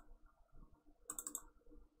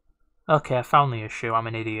 Okay, I found the issue. I'm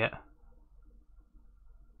an idiot.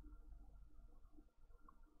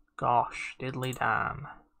 Gosh, diddly damn.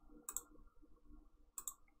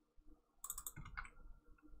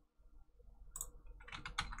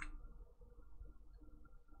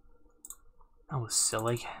 That was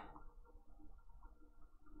silly.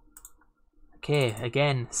 Okay,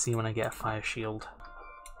 again, see when I get a fire shield.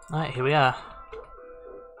 Right, here we are.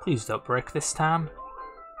 Please don't break this time.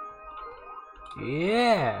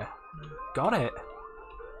 Yeah! Got it.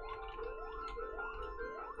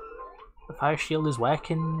 The fire shield is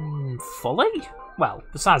working fully? Well,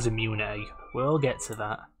 besides immunity. We'll get to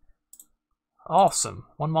that. Awesome.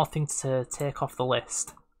 One more thing to take off the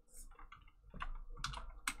list.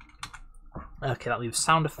 Okay, that leaves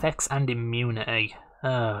sound effects and immunity.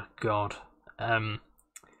 Oh, God.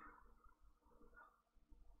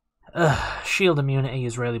 Shield immunity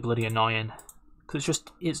is really bloody annoying. Because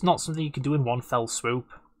it's not something you can do in one fell swoop.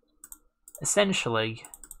 Essentially,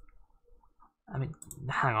 I mean,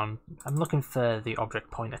 hang on. I'm looking for the object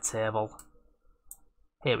pointer table.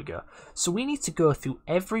 Here we go. So we need to go through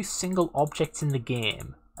every single object in the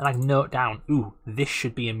game and like note down, ooh, this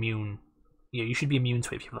should be immune. You know, you should be immune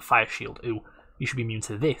to it if you have a fire shield. Ooh, you should be immune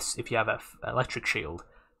to this if you have an electric shield.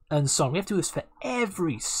 And so on. We have to do this for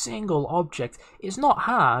every single object. It's not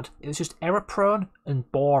hard, it's just error prone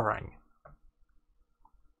and boring.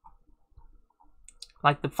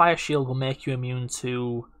 Like the fire shield will make you immune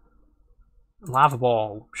to lava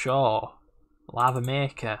ball, sure. Lava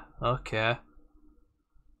maker, okay.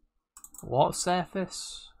 Water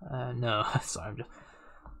surface? No, sorry, I'm just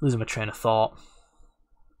losing my train of thought.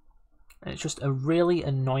 And it's just a really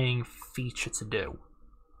annoying feature to do.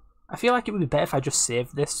 I feel like it would be better if I just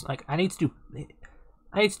saved this. Like, I need to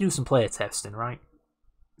do some player testing, right?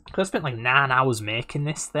 Because I spent like 9 hours making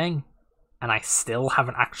this thing, and I still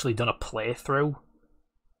haven't actually done a playthrough.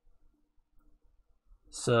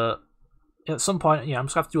 So, at some point, I'm just going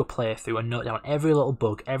to have to do a playthrough and note down every little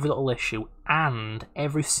bug, every little issue, and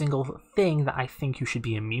every single thing that I think you should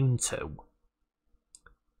be immune to.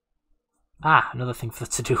 Another thing for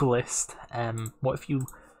the to-do list. What if you...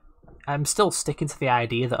 I'm still sticking to the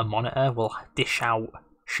idea that a monitor will dish out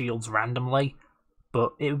shields randomly,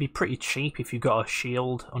 but it would be pretty cheap if you got a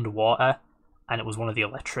shield underwater and it was one of the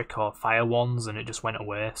electric or fire ones and it just went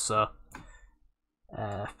away. So,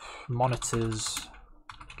 monitors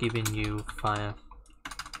giving you fire.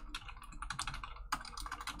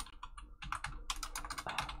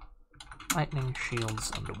 Lightning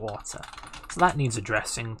shields underwater. So that needs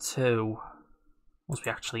addressing too, once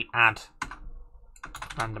we actually add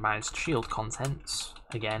randomized shield contents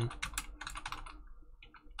again.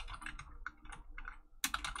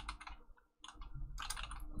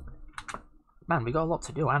 Man, we got a lot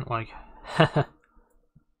to do, haven't we?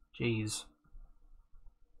 Jeez.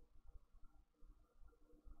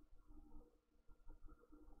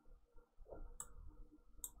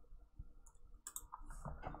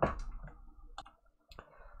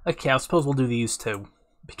 Okay, I suppose we'll do these too,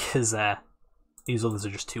 because these others are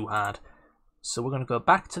just too hard. So we're going to go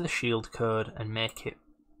back to the shield code and make it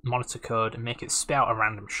monitor code and make it spit out a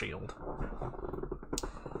random shield.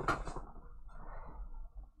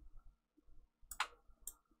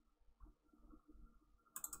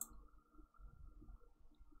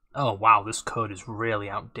 Oh wow, this code is really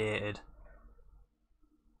outdated.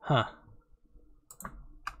 Huh.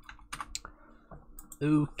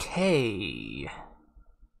 Okay.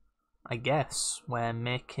 I guess we're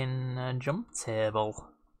making a jump table.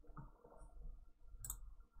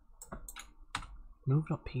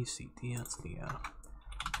 Move.pcd, that's the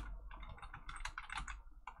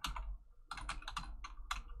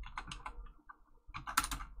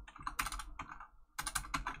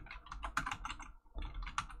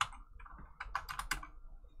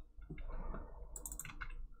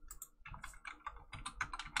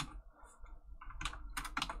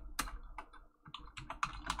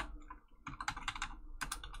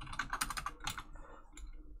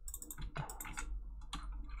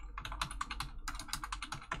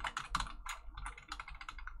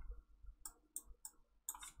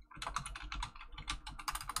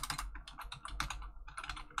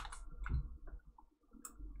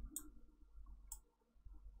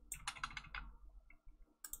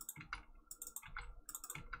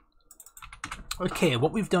Okay,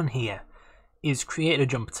 what we've done here is create a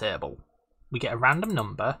jump table. We get a random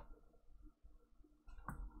number.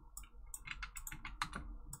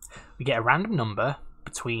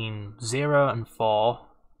 between 0 and 4.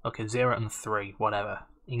 Okay, 0 and 3, whatever.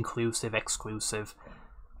 Inclusive, exclusive.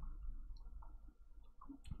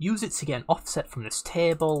 Use it to get an offset from this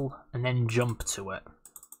table, and then jump to it.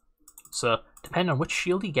 So, depending on which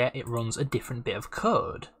shield you get, it runs a different bit of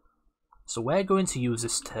code. So we're going to use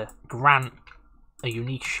this to grant a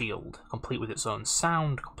unique shield, complete with its own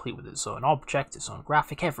sound, complete with its own object, its own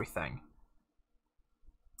graphic, everything.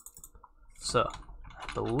 So,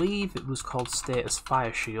 I believe it was called status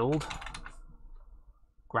fire shield.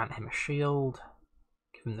 Grant him a shield,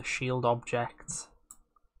 give him the shield object,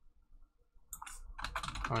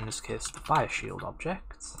 or in this case the fire shield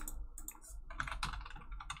object.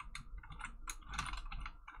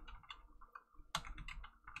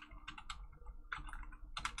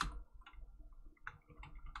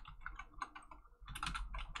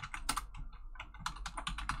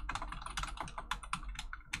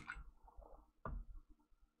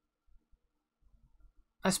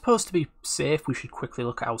 I suppose to be safe we should quickly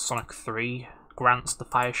look at how Sonic 3 grants the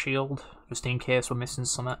fire shield, just in case we're missing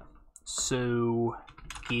something. So,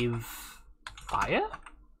 give fire?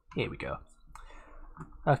 Here we go.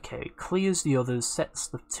 Okay, clears the others, sets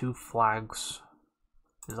the 2 flags.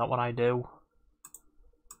 Is that what I do?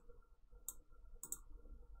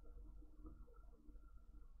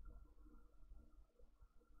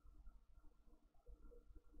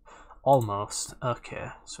 Almost.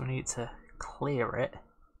 Okay, so we need to clear it.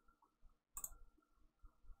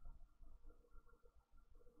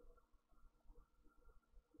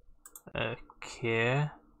 Okay.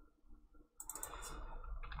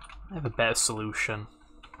 I have a better solution.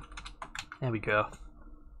 There we go.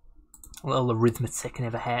 A little arithmetic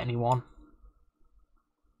never hurt anyone.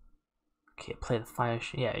 Okay, play the fire.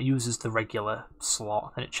 Yeah, it uses the regular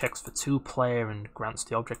slot. Then it checks for 2 player and grants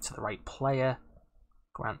the object to the right player.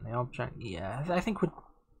 Grant the object. Yeah, I think we're.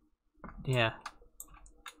 Yeah.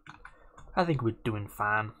 I think we're doing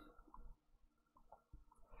fine.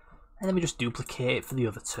 And then we just duplicate it for the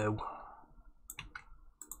other 2.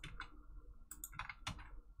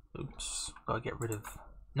 Oops, gotta get rid of...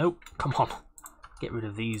 Nope, come on. Get rid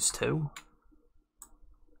of these 2.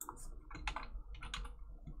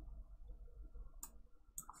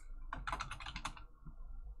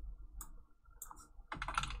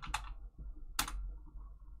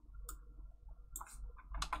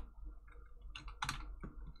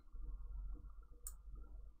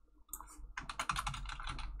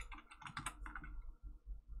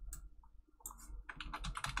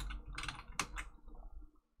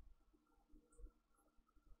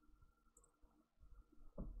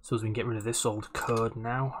 Suppose we can get rid of this old code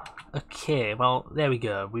now. Okay, well, there we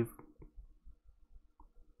go. We've...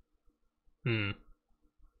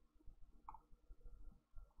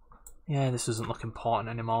 Yeah, this doesn't look important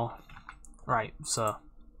anymore. Right, so...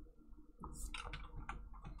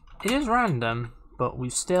 It is random, but we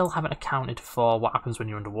still haven't accounted for what happens when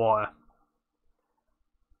you're underwater.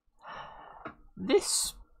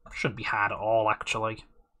 This shouldn't be hard at all, actually.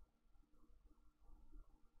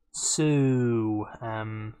 So,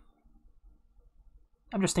 I'm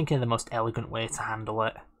just thinking of the most elegant way to handle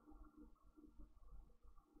it. I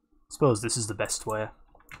suppose this is the best way.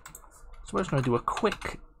 So we're just going to do a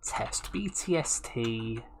quick test.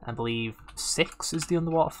 BTST, I believe 6 is the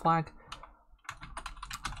underwater flag.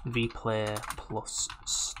 vplayer plus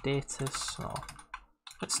status. Oh,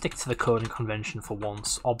 let's stick to the coding convention for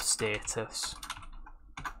once. Ob status.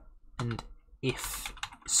 And if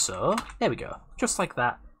so, there we go. Just like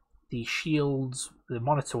that. The shields, the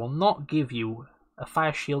monitor will not give you a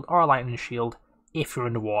fire shield or a lightning shield if you're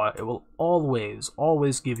underwater. It will always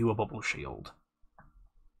give you a bubble shield.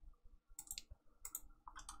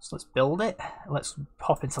 So let's build it. Let's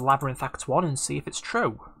pop into Labyrinth Act 1 and see if it's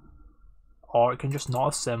true. Or it can just not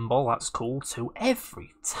assemble, that's cool too.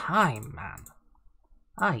 Every time, man.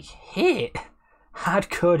 I hate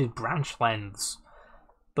hard-coded branch lengths.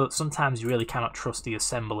 But sometimes you really cannot trust the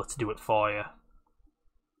assembler to do it for you.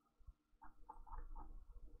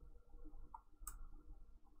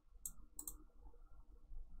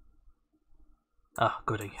 Ah, oh,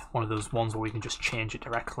 goody. One of those ones where we can just change it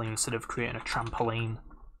directly instead of creating a trampoline.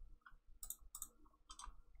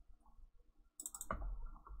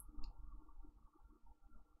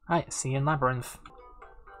 Right, see you in Labyrinth.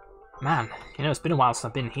 Man, you know, it's been a while since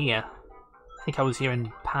I've been here. I think I was here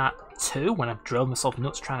in part 2 when I drove myself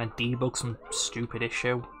nuts trying to debug some stupid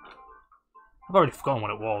issue. I've already forgotten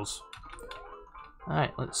what it was.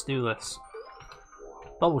 Alright, let's do this.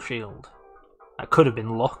 Bubble shield. That could have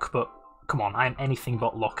been luck, but come on, I'm anything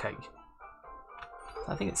but lucky.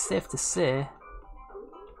 I think it's safe to say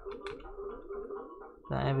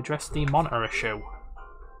that I've addressed the monitor issue.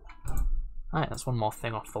 Alright, that's one more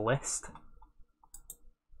thing off the list.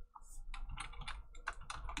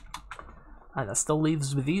 Alright, that still leaves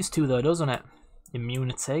us with these two though, doesn't it?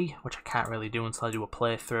 Immunity, which I can't really do until I do a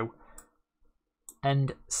playthrough.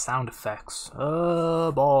 And sound effects.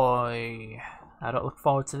 Oh boy. I don't look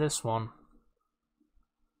forward to this one.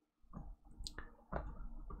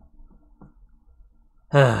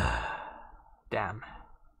 Damn.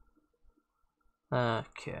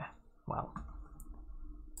 Okay, well.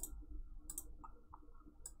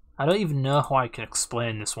 I don't even know how I can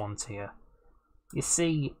explain this one to you. You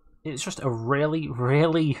see, it's just a really,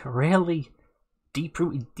 really, really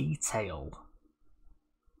deep-rooted detail.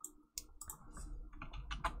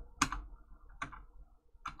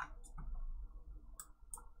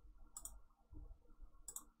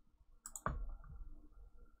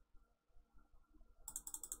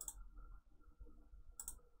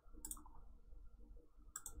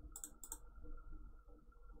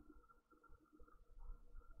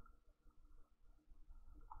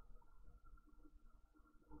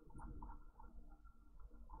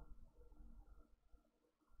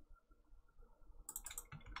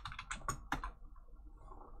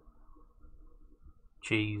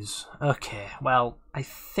 Jeez. Okay, well, I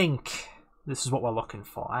think this is what we're looking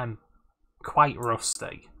for. I'm quite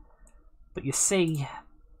rusty. But you see,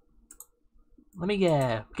 let me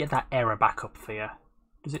get that error back up for you.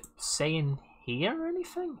 Does it say in here or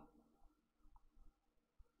anything?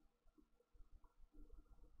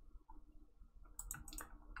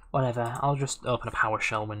 Whatever, I'll just open a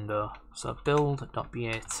PowerShell window. So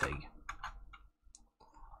build.bat.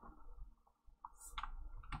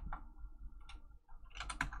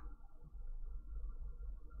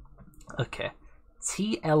 Okay,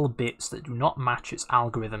 TL bits that do not match its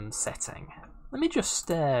algorithm setting. Let me just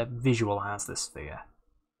visualize this for you.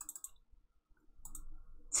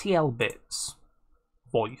 TL bits,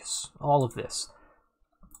 voice, all of this.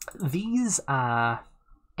 These are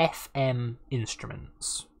FM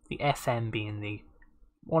instruments. The FM being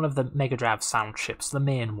one of the Mega Drive sound chips, the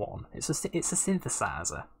main one. It's a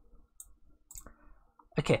synthesizer.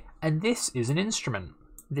 Okay, and this is an instrument.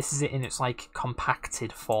 This is it in its like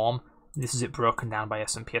compacted form. This is it broken down by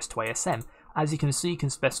SMPS to ASM. As you can see, you can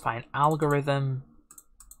specify an algorithm,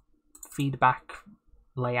 feedback,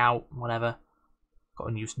 layout, whatever. Got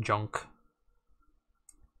unused junk.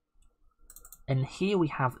 And here we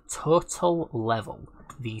have total level,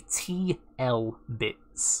 the TL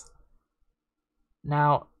bits.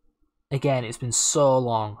 Now, again, it's been so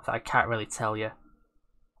long that I can't really tell you.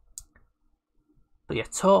 But yeah,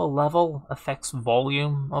 total level affects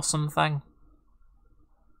volume or something.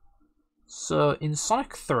 So in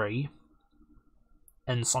Sonic 3,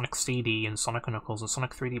 and Sonic CD, and Sonic & Knuckles, and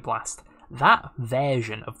Sonic 3D Blast, that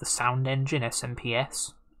version of the sound engine,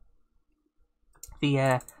 SMPS,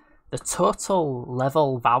 the total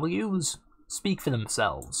level values speak for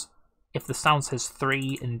themselves. If the sound says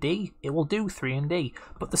 3 and D, it will do 3 and D.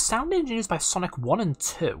 But the sound engine used by Sonic 1 and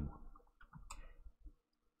 2,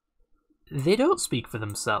 they don't speak for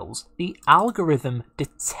themselves. The algorithm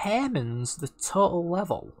determines the total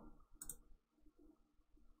level.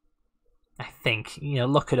 I think,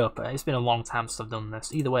 look it up. It's been a long time since I've done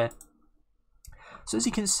this. Either way. So as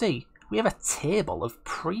you can see, we have a table of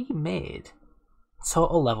pre-made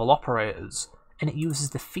total level operators, and it uses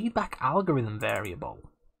the feedback algorithm variable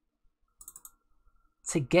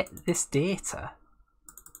to get this data.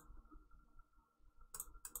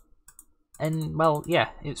 And, well, yeah,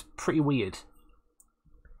 it's pretty weird.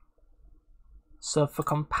 So for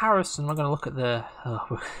comparison, we're going to look at the...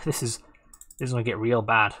 this is going to get real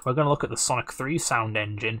bad. We're going to look at the Sonic 3 sound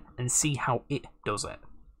engine and see how it does it.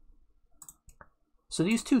 So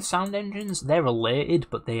these two sound engines, they're related,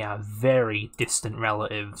 but they are very distant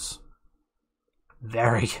relatives.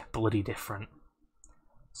 Very bloody different.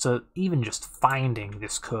 So even just finding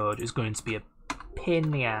this code is going to be a pain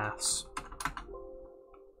in the ass.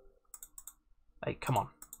 Like, come on.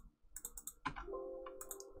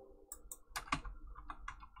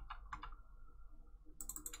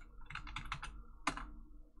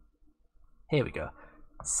 Here we go.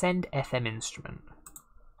 Send FM instrument,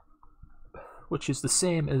 which is the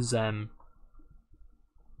same as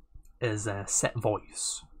set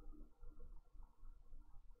voice.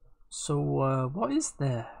 So what is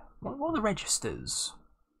the what are the registers?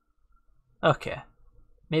 Okay,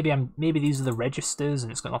 maybe these are the registers,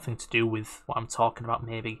 and it's got nothing to do with what I'm talking about.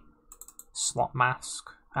 Maybe slot mask.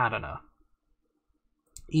 I don't know.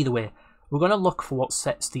 Either way, we're going to look for what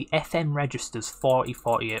sets the FM registers 40,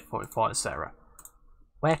 48, 44, etc.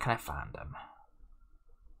 Where can I find them?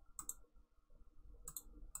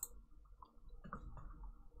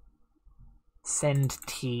 Send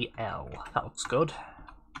TL. That looks good.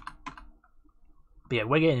 But yeah,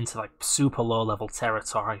 we're getting into like super low level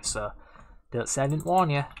territory, so don't say I didn't warn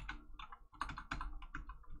you.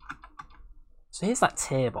 So here's that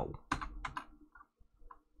table.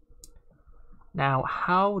 Now,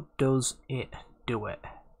 how does it do it?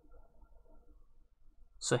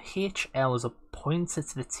 So HL is a pointer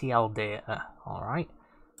to the TL data, alright?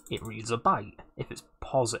 It reads a byte. If it's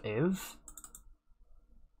positive,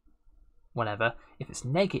 whatever. If it's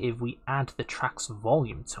negative, we add the track's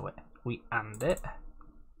volume to it. We AND it.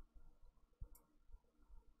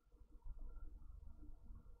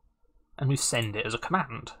 And we send it as a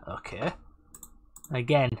command. Okay.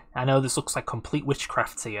 Again, I know this looks like complete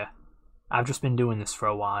witchcraft to you. I've just been doing this for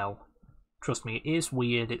a while. Trust me, it is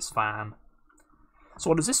weird, it's fine. So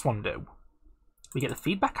what does this one do? We get the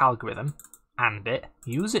feedback algorithm, AND it,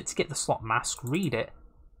 use it to get the slot mask, read it.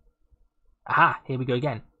 Aha, here we go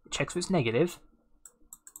again. It checks if it's negative.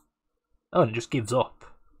 Oh, and it just gives up.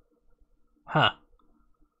 Huh.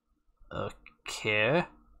 Okay.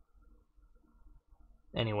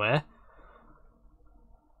 Anyway.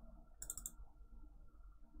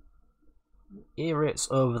 Here it's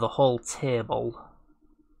over the whole table.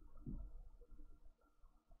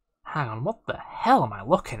 Hang on, what the hell am I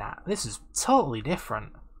looking at? This is totally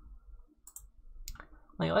different.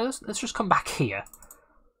 Like, let's just come back here.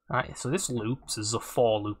 Alright, so this loop, this is a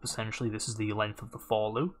for loop essentially. This is the length of the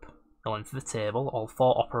for loop, the length of the table, all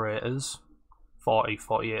 4 operators. 40,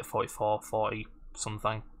 48, 44, 40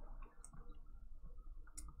 something.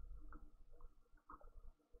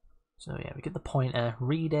 So yeah, we get the pointer,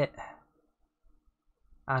 read it,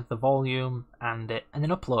 add the volume, and it, and then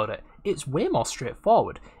upload it. It's way more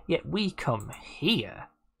straightforward, yet we come here.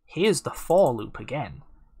 Here's the for loop again.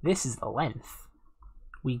 This is the length.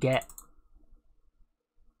 We get,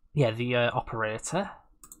 yeah, the operator,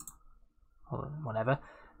 or whatever.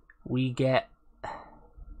 We get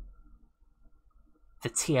the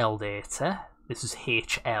TL data. This is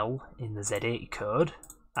HL in the Z80 code.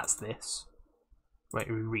 That's this. Right,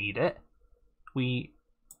 we read it. We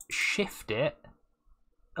shift it.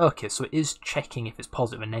 Okay, so it is checking if it's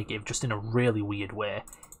positive or negative, just in a really weird way.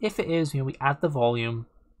 If it is, we add the volume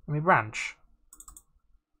and we branch.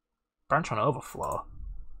 Branch on overflow.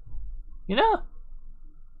 You know?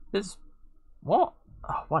 There's... What?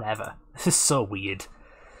 Oh, whatever. This is so weird.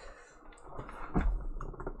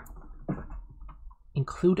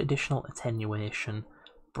 Include additional attenuation.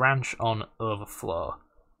 Branch on overflow.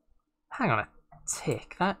 Hang on a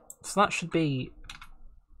tick. So that should be...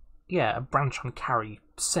 Yeah, a branch on carry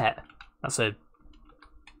set. That's a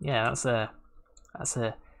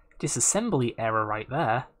disassembly error right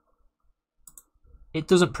there. It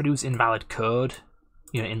doesn't produce invalid code,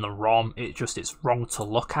 you know, in the ROM. It's wrong to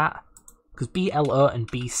look at, because BLO and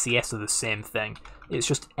BCS are the same thing. It's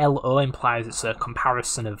just LO implies it's a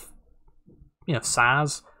comparison of, you know,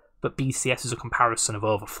 SARS, but BCS is a comparison of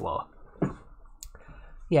overflow.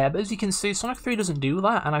 Yeah, but as you can see, Sonic 3 doesn't do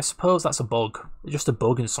that, and I suppose that's a bug. It's just a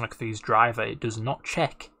bug in Sonic 3's driver. It does not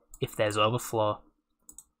check if there's overflow.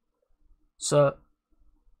 So,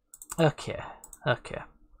 okay.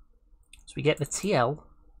 So we get the TL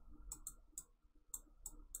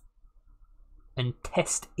and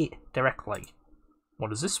test it directly.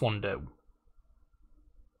 What does this one do?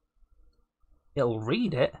 It'll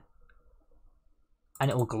read it, and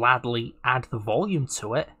it'll gladly add the volume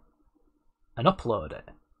to it and upload it.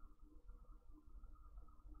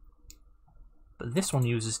 But this one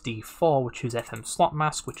uses D4, which is FM slot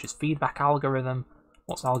mask, which is feedback algorithm.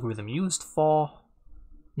 What's algorithm used for?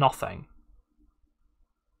 Nothing.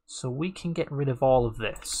 So we can get rid of all of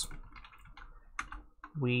this.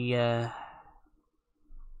 We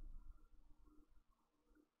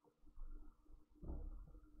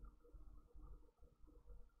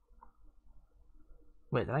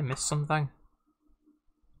Wait, did I miss something?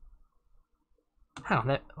 Hang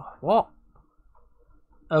on, what?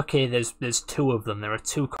 Okay, there's 2 of them. There are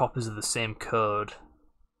 2 copies of the same code.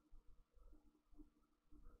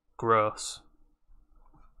 Gross.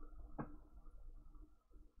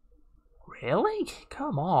 Really?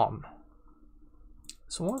 Come on.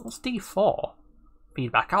 So what's D4?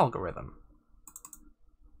 Feedback algorithm.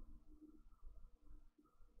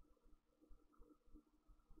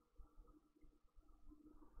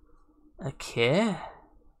 Okay.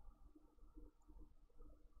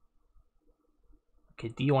 Okay,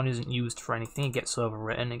 D1 isn't used for anything. It gets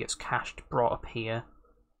overwritten. It gets cached, brought up here.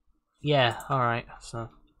 Yeah, alright. So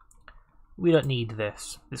we don't need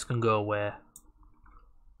this. This can go away.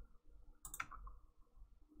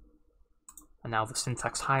 And now the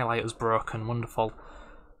syntax highlighter's broken. Wonderful.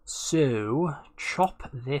 So, chop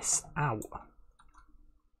this out.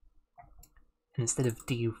 And instead of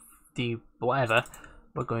D whatever,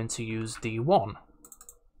 we're going to use D1.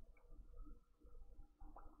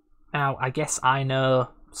 Now, I guess I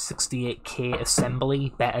know 68K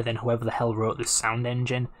assembly better than whoever the hell wrote this sound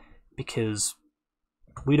engine, because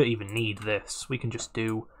we don't even need this. We can just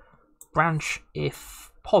do branch if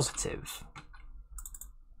positive.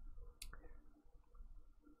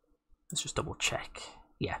 Let's just double check.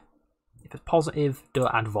 Yeah. If it's positive,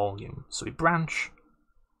 don't add volume. So we branch,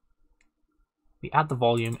 we add the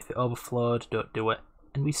volume. If it overflowed, don't do it.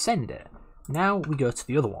 And we send it. Now we go to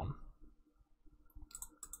the other one.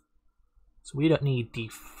 So we don't need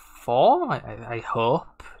D4, I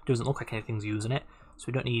hope. It doesn't look like anything's using it. So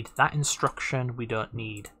we don't need that instruction. We don't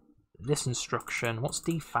need this instruction. What's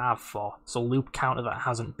D5 for? It's a loop counter that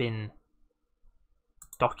hasn't been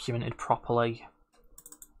documented properly.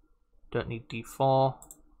 Don't need D4.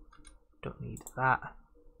 Don't need that.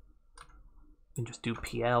 We can just do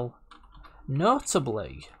PL.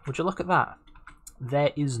 Notably, would you look at that?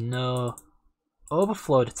 There is no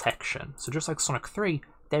overflow detection. So just like Sonic 3,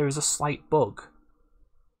 there is a slight bug.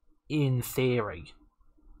 In theory.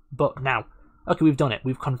 But now, okay, we've done it.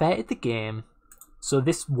 We've converted the game, so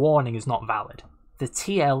this warning is not valid. The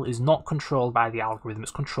TL is not controlled by the algorithm,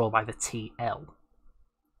 it's controlled by the TL.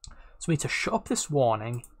 So we need to shut up this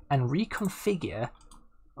warning and reconfigure.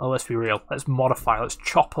 Oh, let's be real. Let's modify, let's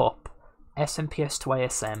chop up SMPS to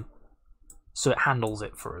ASM so it handles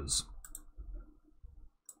it for us.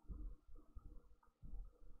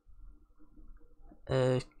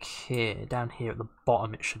 Okay, down here at the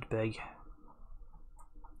bottom it should be.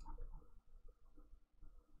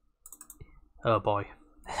 Oh boy.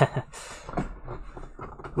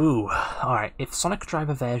 Ooh, alright. If Sonic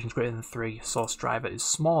Driver version is greater than 3, Source Driver is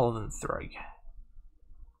smaller than 3.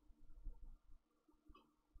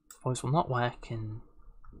 Voice will not work in...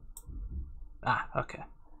 Ah, okay.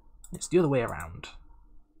 It's the other way around.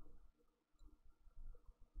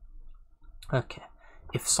 Okay.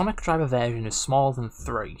 If Sonic Driver version is smaller than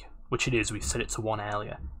 3, which it is, we set it to 1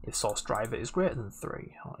 earlier. If Source Driver is greater than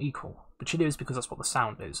 3, or equal, which it is because that's what the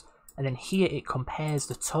sound is. And then here it compares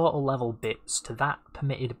the total level bits to that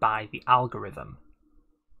permitted by the algorithm.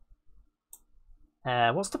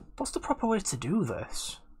 What's the proper way to do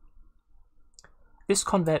this? This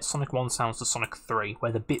converts Sonic 1 sounds to Sonic 3,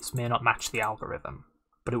 where the bits may not match the algorithm,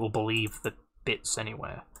 but it will believe the bits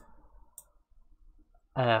anyway.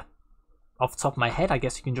 Off the top of my head, I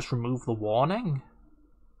guess you can just remove the warning.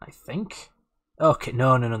 I think. Okay,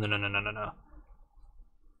 no.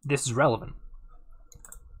 This is relevant.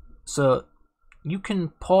 So, you can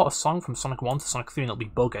port a song from Sonic 1 to Sonic 3 and it'll be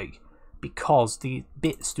buggy, because the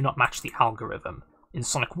bits do not match the algorithm. In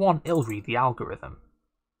Sonic 1, it'll read the algorithm.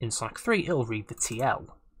 In Sonic 3, it'll read the TL.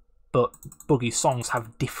 But buggy songs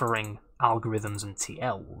have differing algorithms and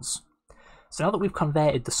TLs. So now that we've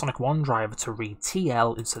converted the Sonic 1 driver to read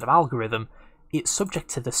TL instead of algorithm, it's subject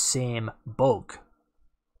to the same bug.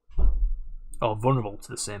 Or vulnerable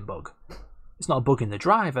to the same bug. It's not a bug in the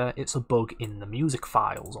driver, it's a bug in the music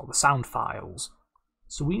files or the sound files.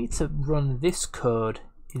 So we need to run this code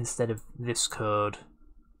instead of this code.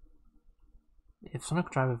 If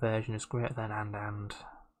Sonic Driver version is greater than and.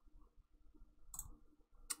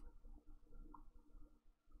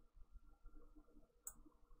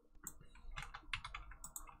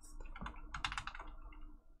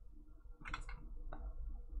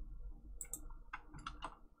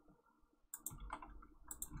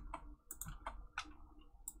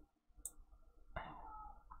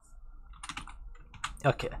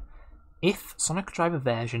 Okay, if Sonic Driver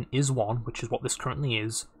version is 1, which is what this currently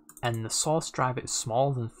is, and the source driver is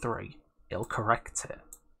smaller than 3, it'll correct it.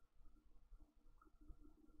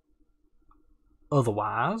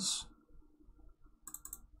 Otherwise,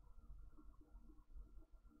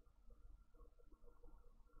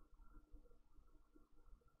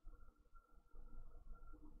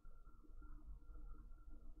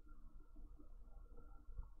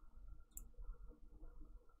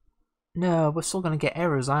 no, we're still going to get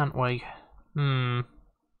errors, aren't we?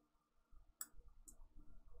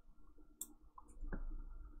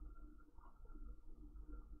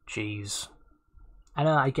 Jeez. I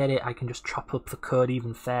know, I get it, I can just chop up the code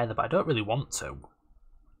even further, but I don't really want to.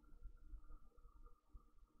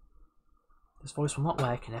 This voice will not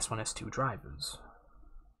work in S1, S2 drivers.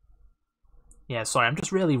 Yeah, sorry, I'm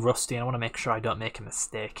just really rusty and I want to make sure I don't make a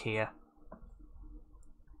mistake here.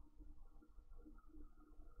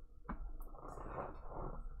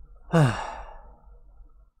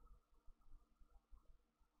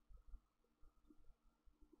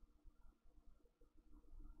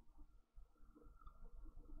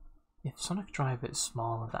 If Sonic Driver is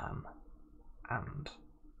smaller than and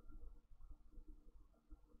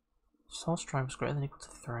source drive is greater than or equal to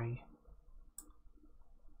 3.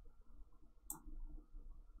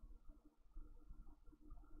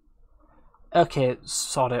 Okay,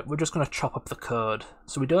 sod it. We're just going to chop up the code.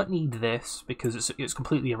 So we don't need this because it's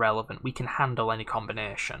completely irrelevant. We can handle any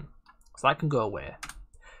combination. So that can go away.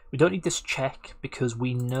 We don't need this check because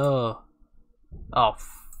we know... Oh,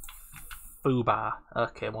 foobar.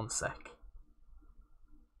 Okay, one sec.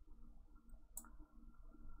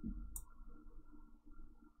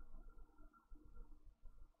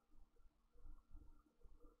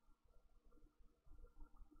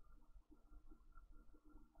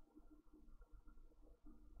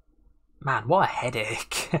 Man, what a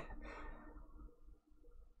headache.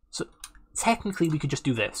 So, technically we could just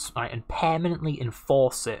do this, right, and permanently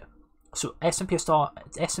enforce it. So SMPS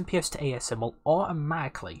to ASM will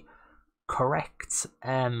automatically correct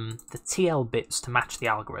the TL bits to match the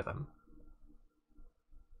algorithm.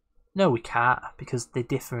 No, we can't, because they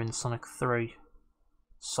differ in Sonic 3.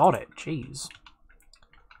 Sod it, jeez.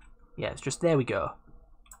 Yeah, it's just, there we go.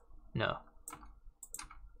 No.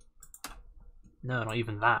 No, not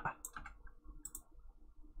even that.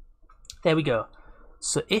 There we go.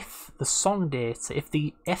 So if the song data, if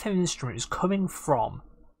the FM instrument is coming from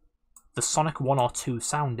the Sonic 1 or 2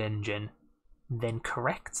 sound engine, then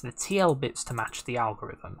correct the TL bits to match the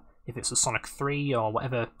algorithm. If it's a Sonic 3 or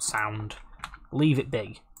whatever sound, leave it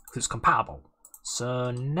be, because it's compatible.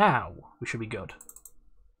 So now we should be good.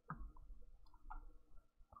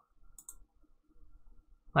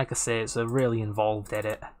 Like I say, it's a really involved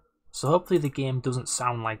edit. So hopefully the game doesn't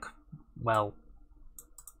sound like, well,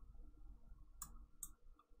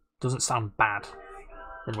 doesn't sound bad,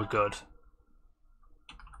 then we're good.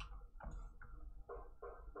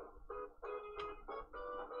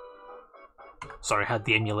 Sorry, I had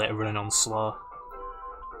the emulator running on slow.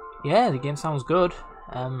 Yeah, the game sounds good.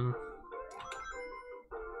 Don't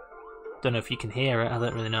know if you can hear it, I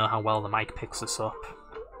don't really know how well the mic picks this up.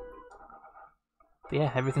 But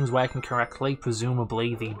yeah, everything's working correctly.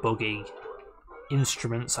 Presumably the buggy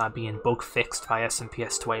instruments are being bug fixed by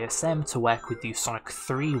SMPS to ASM to work with the Sonic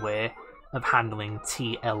 3 way of handling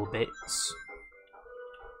TL bits.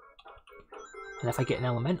 And if I get an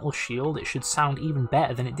elemental shield, it should sound even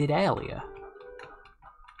better than it did earlier.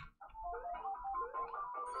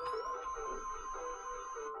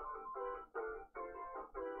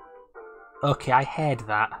 Okay, I heard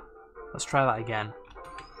that. Let's try that again.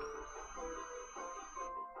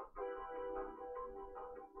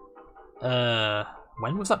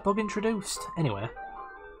 When was that bug introduced? Anyway.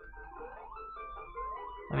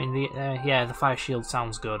 I mean, yeah, the fire shield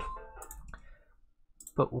sounds good.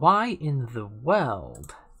 But why in the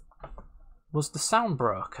world was the sound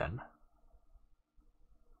broken?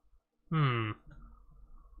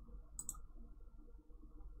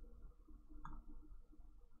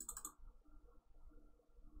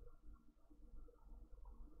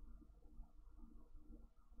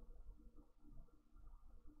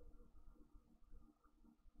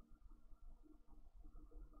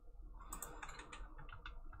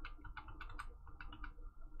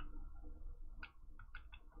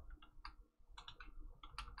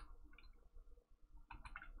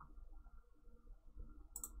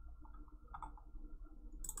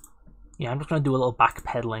 Yeah, I'm just going to do a little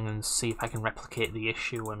backpedaling and see if I can replicate the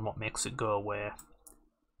issue and what makes it go away.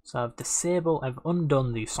 So I've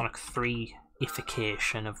undone the Sonic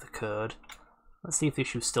 3ification of the code. Let's see if the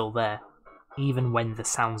issue's still there, even when the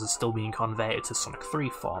sounds are still being converted to Sonic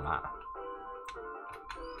 3 format.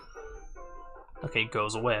 Okay, it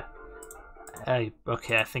goes away.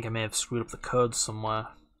 Okay, I think I may have screwed up the code somewhere.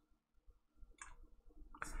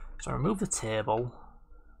 So I remove the table.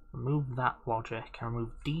 Remove that logic, and remove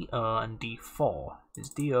DO and D4. Is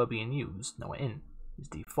DO being used? No, it isn't. Is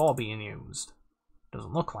D4 being used?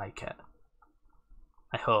 Doesn't look like it.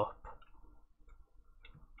 I hope.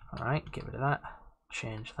 Alright, get rid of that.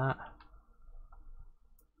 Change that.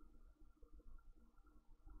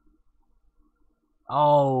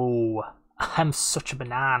 Oh, I'm such a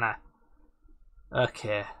banana.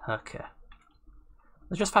 Okay.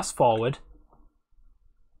 Let's just fast forward.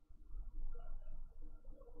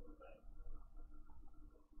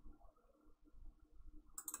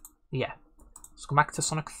 Yeah, let's go back to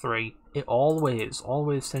Sonic 3. It always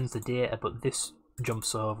sends the data, but this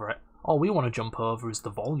jumps over it. All we want to jump over is the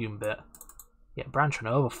volume bit. Yeah, branch and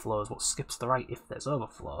overflow is what skips the right if there's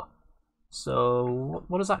overflow. So,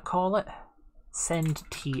 what does that call it? Send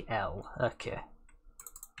TL. Okay.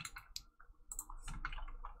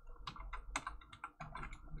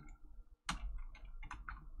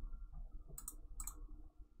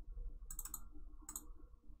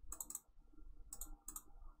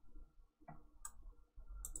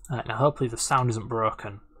 Alright, now hopefully the sound isn't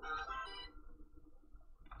broken.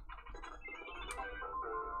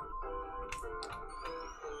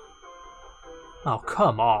 Oh,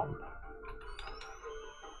 come on.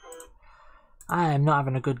 I am not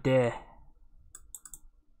having a good day.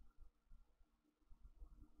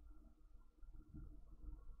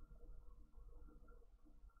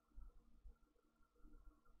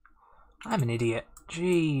 I'm an idiot.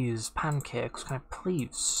 Jeez, pancakes, can I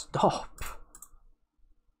please stop?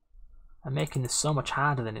 I'm making this so much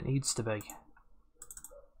harder than it needs to be.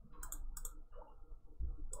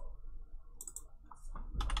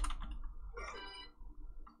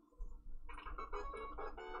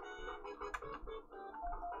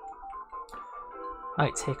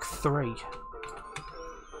 Right, take 3.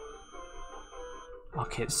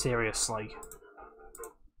 Okay, seriously.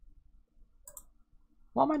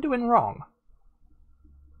 What am I doing wrong?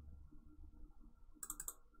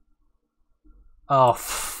 Oh,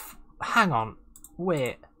 hang on.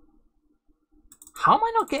 Wait. How am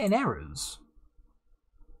I not getting errors?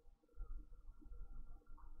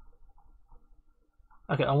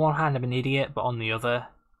 Okay, on one hand I'm an idiot, but on the other...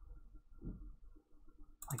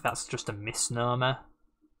 like, that's just a misnomer.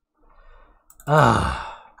 Ugh.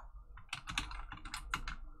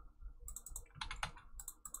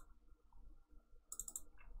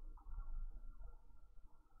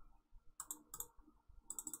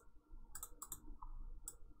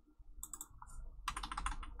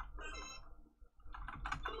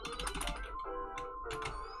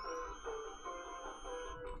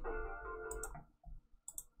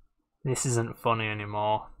 This isn't funny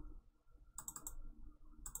anymore.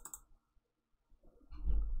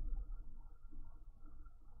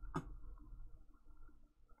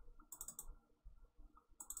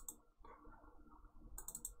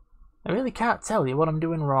 I really can't tell you what I'm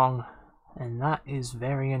doing wrong, and that is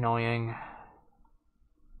very annoying.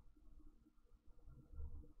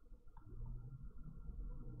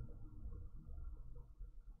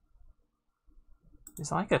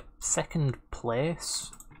 It's like a second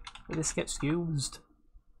place where this gets used.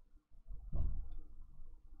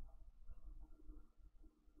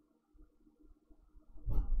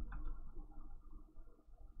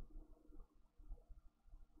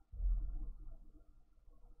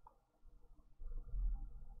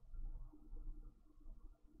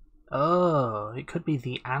 Oh, it could be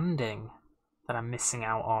the anding that I'm missing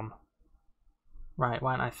out on. Right,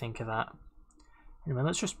 why don't I think of that? Anyway,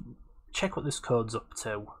 let's just check what this code's up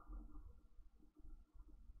to.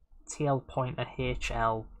 TL pointer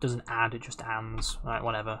HL doesn't add, it just ands. Right,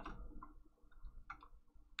 whatever.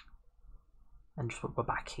 And just we're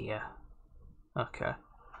back here. Okay.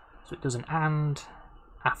 So it does an and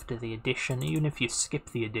after the addition, even if you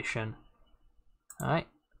skip the addition. Alright.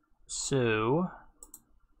 So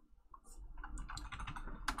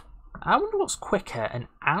I wonder what's quicker, an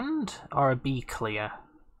and or a be clear?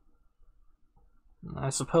 I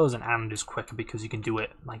suppose an and is quicker because you can do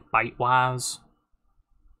it like byte-wise.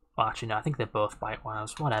 Well, actually no, I think they're both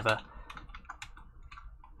byte-wise. Whatever.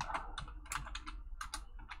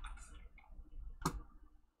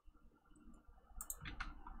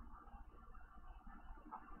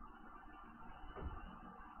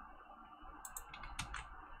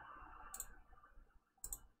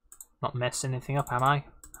 Not messing anything up, am I?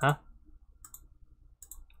 Huh?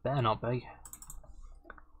 Better not be.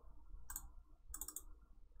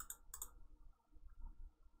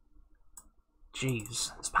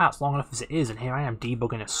 Jeez, this part's long enough as it is, and here I am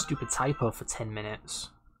debugging a stupid typo for 10 minutes.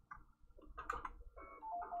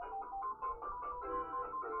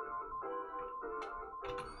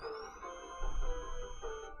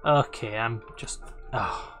 Okay, I'm just...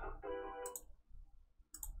 oh.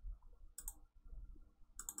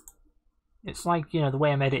 It's like, you know, the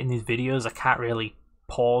way I'm editing these videos, I can't really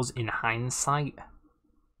pause in hindsight.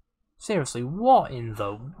 Seriously, what in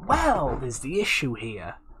the world is the issue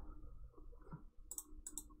here?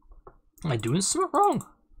 Am I doing something wrong?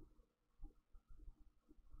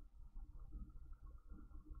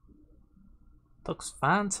 Looks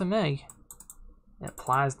fine to me. It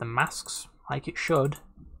applies the masks like it should.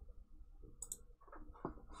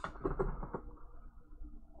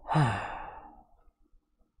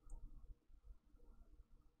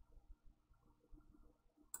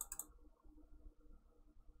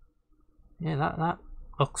 Yeah, that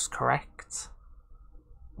looks correct.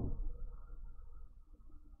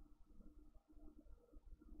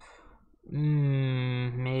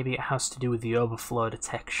 Maybe it has to do with the overflow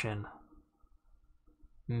detection.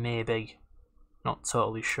 Maybe. Not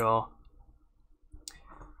totally sure.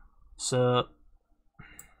 So,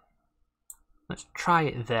 let's try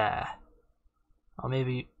it there. Or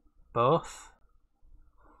maybe both.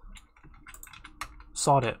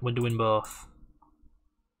 sort it. We're doing both.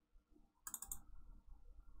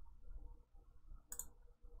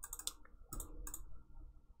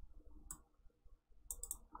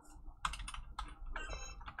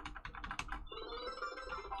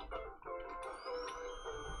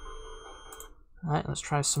 Alright, let's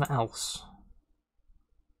try something else.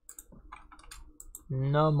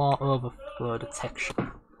 No more overflow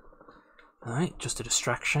detection. Alright, just a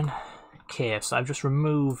distraction. Okay, so I've just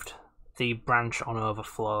removed the branch on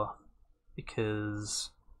overflow because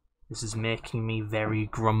this is making me very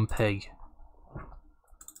grumpy.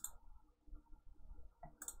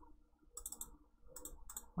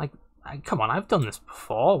 Like, come on, I've done this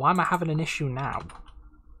before. Why am I having an issue now?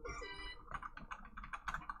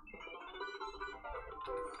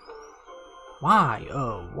 Why?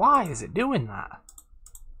 Oh, why is it doing that?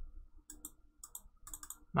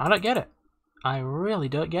 I don't get it. I really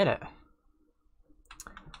don't get it.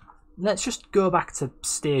 Let's just go back to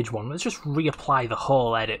stage 1. Let's just reapply the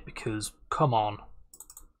whole edit because, come on.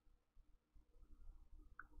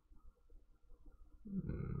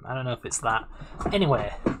 I don't know if it's that.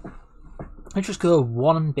 Anyway, let's just go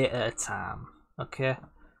one bit at a time, okay?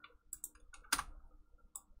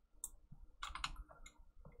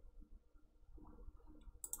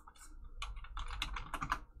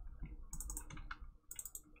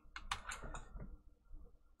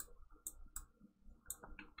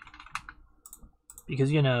 Because,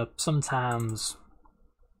 you know, sometimes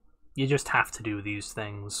you just have to do these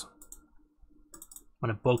things. When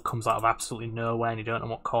a bug comes out of absolutely nowhere and you don't know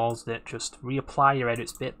what caused it, just reapply your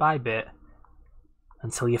edits bit by bit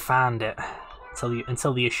until you find it,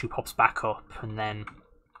 until the issue pops back up, and then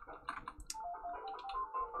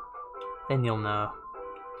you'll know.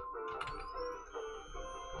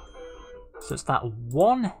 So it's that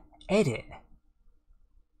one edit.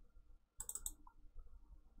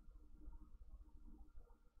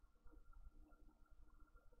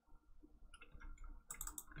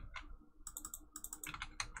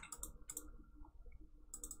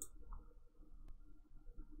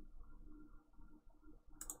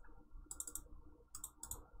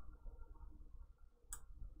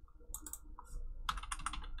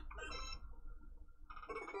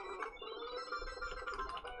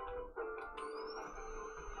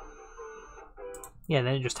 Yeah,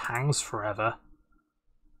 then it just hangs forever.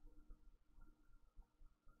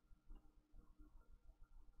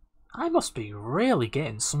 I must be really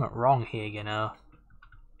getting something wrong here, you know.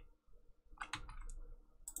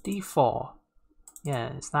 D4.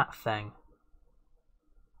 Yeah, it's that thing.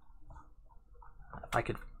 If I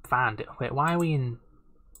could find it. Wait, why are we in...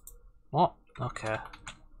 What? Okay.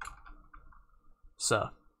 So.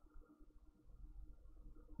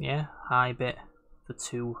 Yeah, high bit. The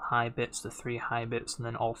 2 high bits, the 3 high bits, and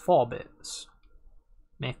then all 4 bits.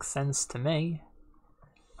 Makes sense to me.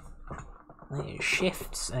 It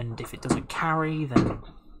shifts, and if it doesn't carry, then...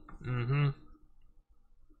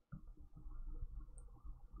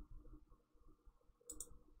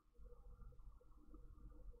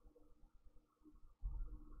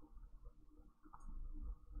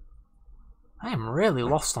 I am really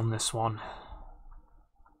lost on this one.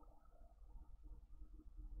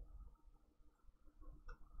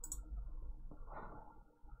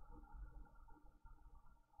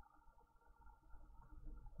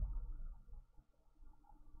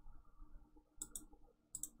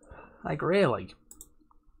 Like, really?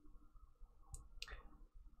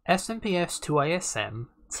 SMPS to ASM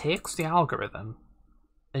takes the algorithm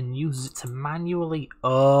and uses it to manually...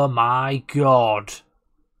 Oh my god!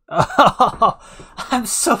 Oh, I'm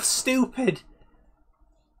so stupid!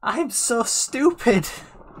 I'm so stupid!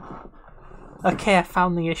 Okay, I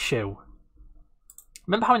found the issue.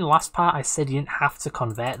 Remember how in the last part I said you didn't have to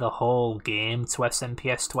convert the whole game to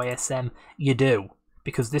SMPS to ASM? You do.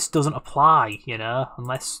 Because this doesn't apply, you know,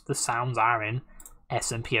 unless the sounds are in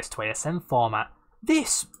SMPS to ASM format.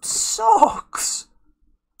 This sucks!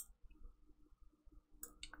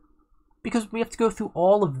 Because we have to go through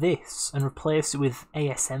all of this and replace it with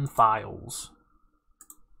ASM files.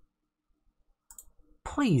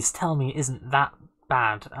 Please tell me it isn't that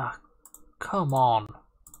bad. Come on.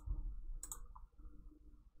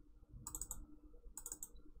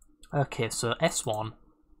 Okay, so S1.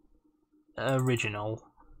 Original.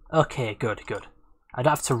 Okay, good. I'd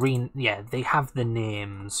have to yeah, they have the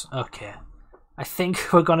names. Okay. I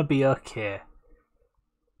think we're gonna be okay.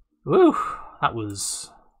 Woo! That was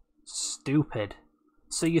stupid.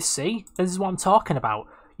 So you see, this is what I'm talking about.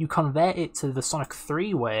 You convert it to the Sonic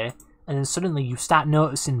 3 way, and then suddenly you start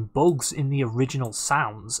noticing bugs in the original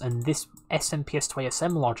sounds, and this SMPS to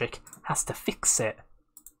ASM logic has to fix it.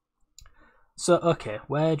 So, okay,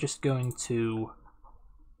 we're just going to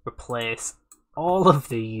replace all of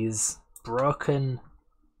these broken,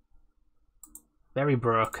 very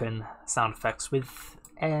broken sound effects with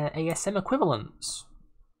ASM equivalents.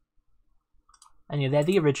 And yeah, they're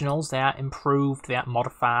the originals, they aren't improved, they aren't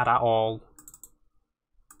modified at all.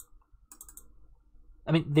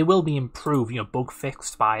 I mean, they will be improved, bug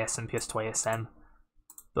fixed by SMPS2ASM,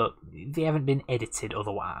 but they haven't been edited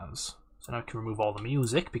otherwise. So now I can remove all the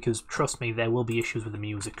music, because trust me, there will be issues with the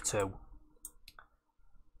music too.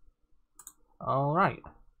 Alright,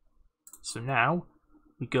 so now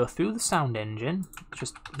we go through the sound engine,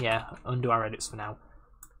 just, undo our edits for now.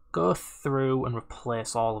 Go through and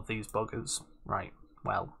replace all of these buggers. Right,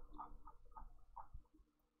 well.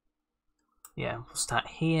 Yeah, we'll start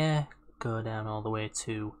here, go down all the way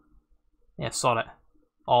to, sort it.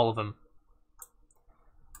 All of them.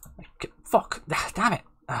 Fuck, damn it!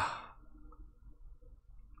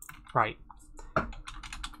 Right.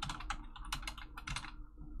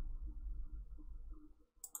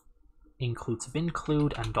 Include to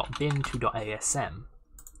include and .bin to .asm.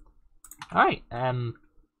 Alright,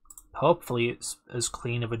 hopefully it's as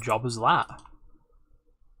clean of a job as that.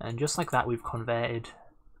 And just like that, we've converted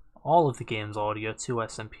all of the game's audio to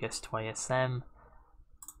SMPS to ASM.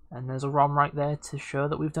 And there's a ROM right there to show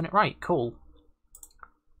that we've done it right. Cool.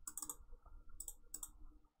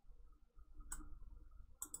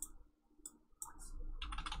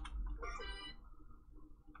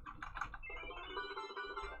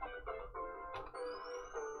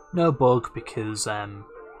 No bug because,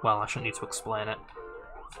 well, I shouldn't need to explain it.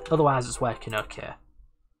 Otherwise it's working okay.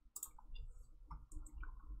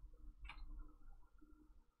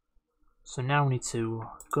 So now we need to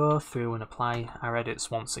go through and apply our edits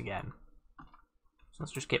once again. So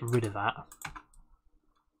let's just get rid of that.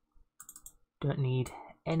 Don't need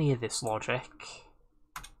any of this logic.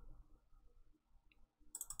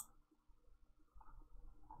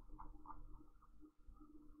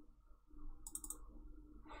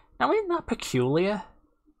 Now isn't that peculiar?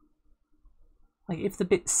 Like if the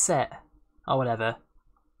bit's set or whatever,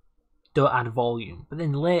 don't add volume. But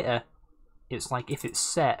then later, it's like if it's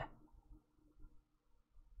set.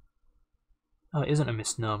 Oh, it isn't a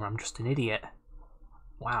misnomer, I'm just an idiot.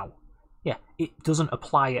 Wow. Yeah, it doesn't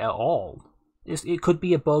apply it at all. It could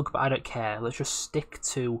be a bug, but I don't care. Let's just stick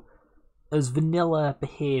to as vanilla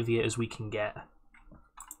behaviour as we can get.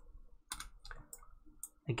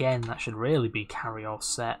 Again, that should really be carry or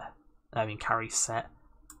set. I mean carry set.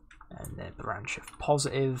 And then branch if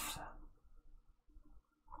positive.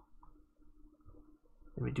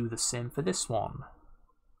 Then we do the same for this one.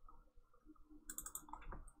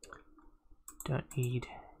 Don't need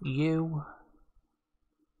you.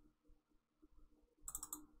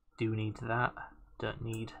 Do need that. Don't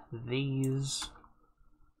need these.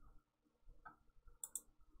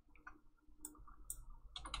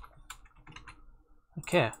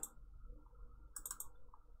 Okay.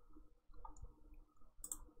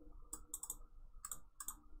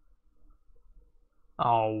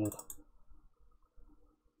 Oh.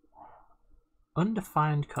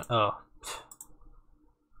 Undefined oh.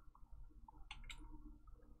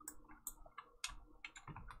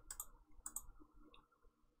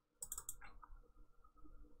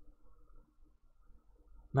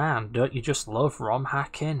 Man, don't you just love ROM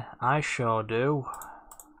hacking? I sure do.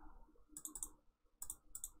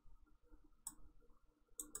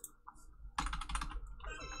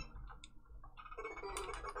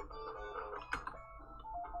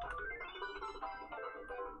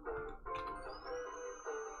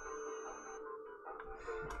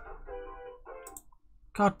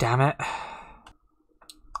 God damn it.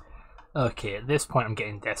 Okay, at this point I'm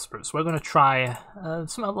getting desperate, so we're going to try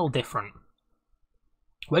something a little different.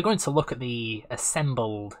 We're going to look at the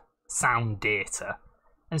assembled sound data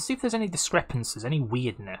and see if there's any discrepancies, any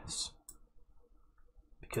weirdness.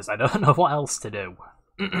 Because I don't know what else to do.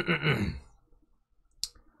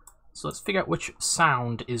 So let's figure out which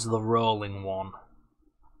sound is the rolling one.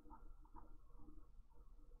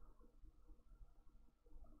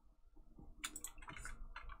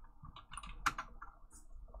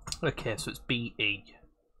 Okay, so it's BE.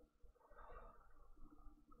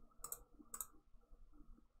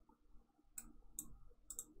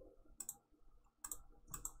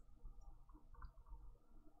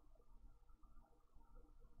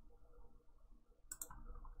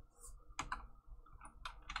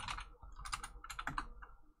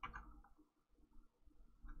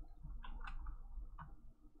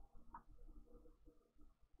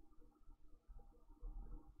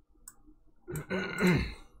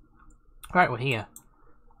 Right, we're here.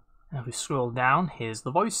 Now if we scroll down, here's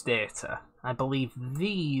the voice data. I believe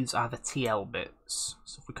these are the TL bits.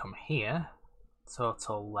 So if we come here,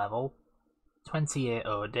 total level 28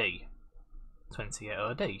 OD. 28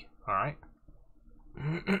 OD, alright.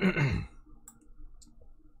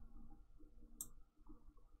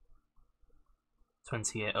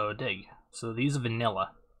 28 OD. So these are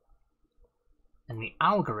vanilla. And the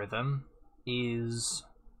algorithm is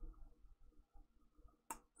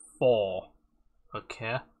 4.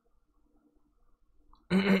 Okay.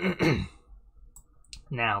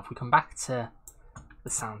 Now, if we come back to the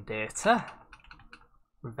sound data,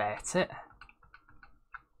 revert it.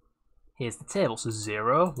 Here's the table. So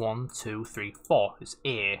 0, 1, 2, 3, 4 is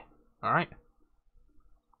A. Alright.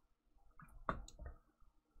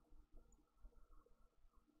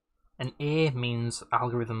 And A means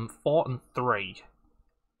algorithm 4 and 3.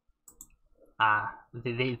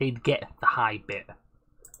 They'd get the high bit.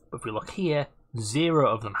 But if we look here, 0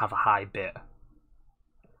 of them have a high bit.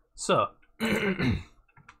 So,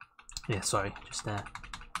 yeah, sorry, just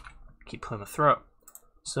keep clearing my throat.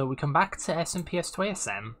 So we come back to SMPS to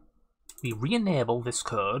ASM, we re-enable this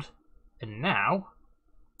code, and now,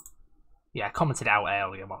 yeah, I commented out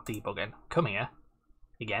earlier about debugging. Come here,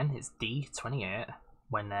 again, it's D28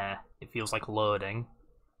 when it feels like loading.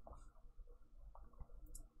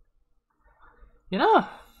 You know,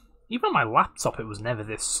 even on my laptop it was never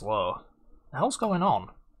this slow. The hell's going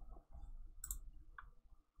on?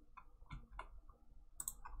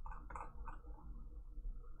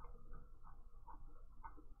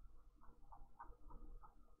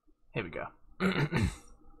 Here we go.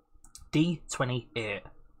 D28.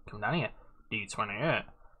 Come down here. D28.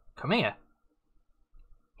 Come here.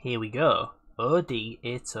 Here we go.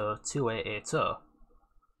 OD802880.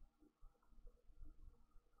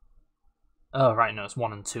 Oh, right, no, it's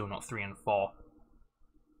 1 and 2, not 3 and 4.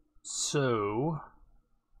 So...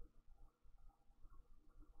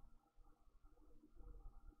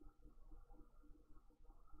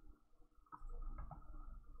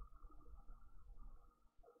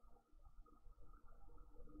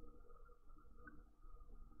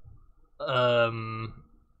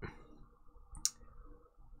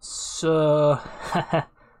 So...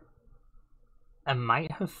 I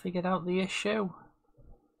might have figured out the issue.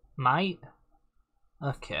 Might?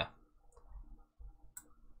 Okay.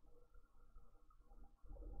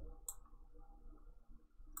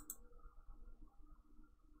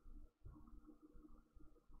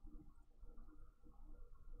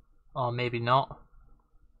 Or maybe not.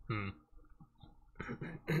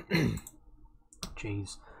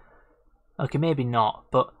 Jeez. Okay, maybe not,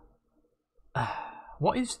 but...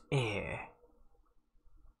 what is A?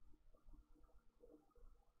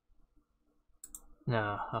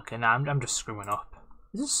 No, okay, now I'm just screwing up.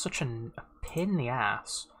 This is such a pain in the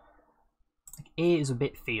ass. Like, A is a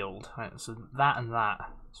bit field, right? So that and that.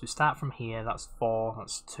 So we start from here, that's 4,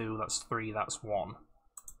 that's 2, that's 3, that's 1.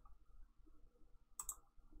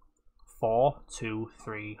 4, 2,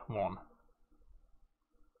 3, 1.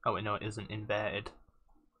 Oh wait, no, it isn't inverted.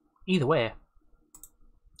 Either way.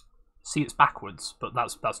 See, it's backwards, but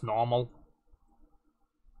that's normal.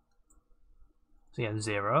 So yeah,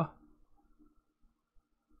 0.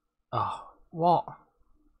 Oh, what?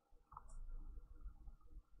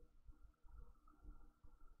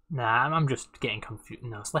 Nah, I'm just getting confused.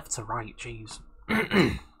 No, it's left to right, jeez.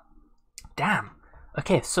 Damn.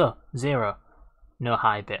 Okay, so 0, no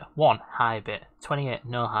high bit. 1, high bit. 28,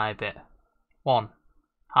 no high bit. 1,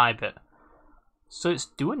 high bit. So it's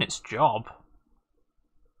doing its job.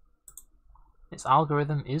 Its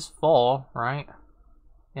algorithm is 4, right?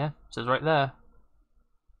 Yeah, it says right there.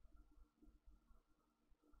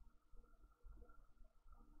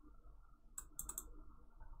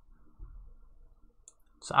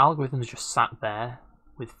 So algorithms just sat there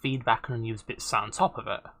with feedback and unused bits sat on top of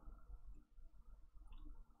it.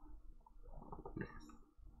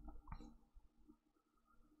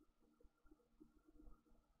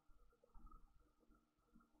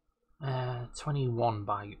 21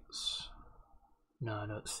 bytes. No, I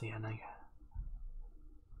don't see any.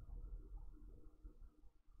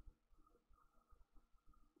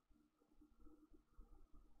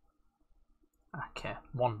 Okay,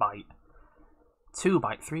 1 byte. 2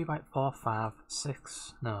 byte, 3 byte, 4, 5,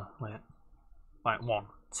 6. No, wait. Byte 1,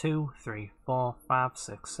 2, 3, 4, 5,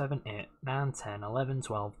 6, 7, 8, 9, 10, 11,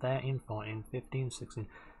 12, 13, 14, 15, 16,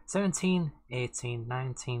 17, 18,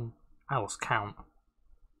 19. I lost count.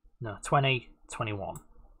 No, 20, 21.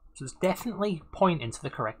 So it's definitely pointing to the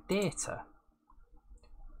correct data.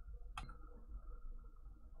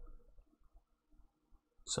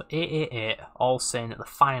 So 888 all saying that the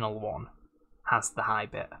final one has the high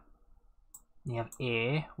bit. You have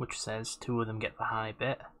A, which says 2 of them get the high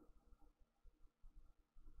bit.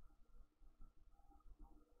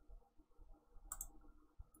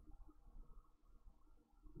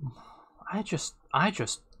 I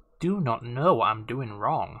just do not know what I'm doing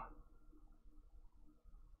wrong.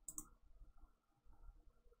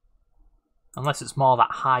 Unless it's more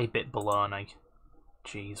that high bit baloney.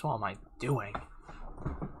 Jeez, what am I doing?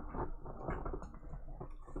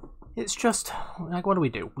 It's just, like, what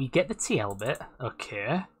do? We get the TL bit,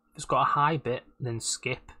 okay. If it's got a high bit, then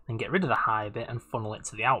skip, then get rid of the high bit and funnel it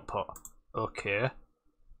to the output. Okay.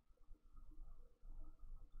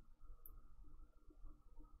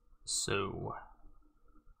 So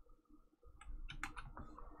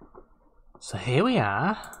here we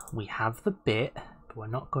are. We have the bit, but we're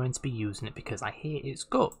not going to be using it because I hate its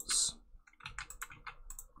guts.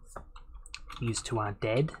 These two are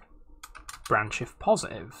dead. Branch if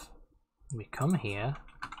positive. We come here.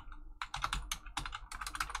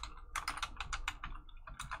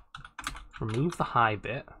 Remove the high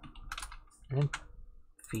bit. And then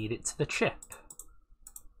feed it to the chip.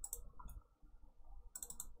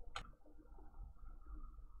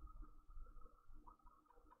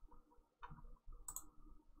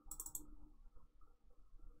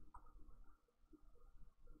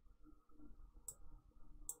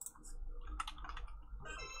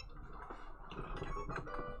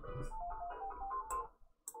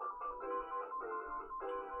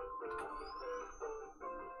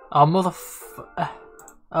 Oh,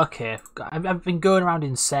 okay, I've been going around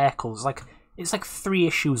in circles. It's like 3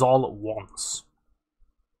 issues all at once.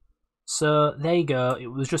 So, there you go. It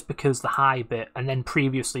was just because the high bit, and then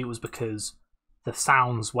previously it was because the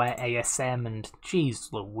sounds were ASM, and geez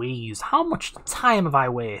Louise, how much time have I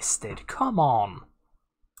wasted? Come on.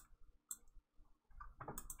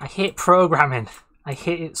 I hate programming. I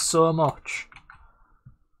hate it so much.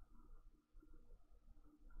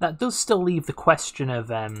 That does still leave the question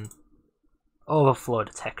of overflow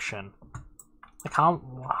detection. Like,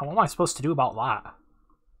 what am I supposed to do about that?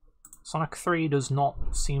 Sonic 3 does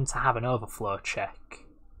not seem to have an overflow check.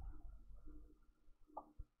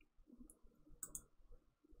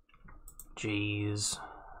 Jeez.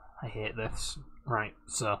 I hate this. Right,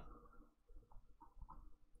 so.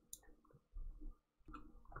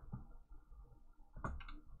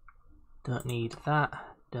 Don't need that.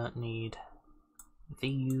 Don't need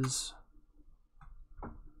these.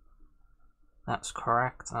 That's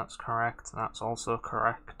correct, that's correct, that's also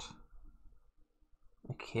correct.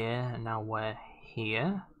 Okay, and now we're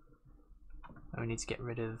here. We need to get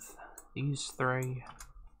rid of these 3.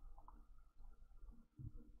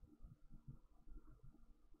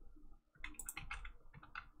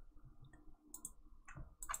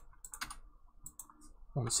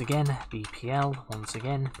 Once again, BPL, once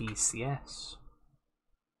again, BCS.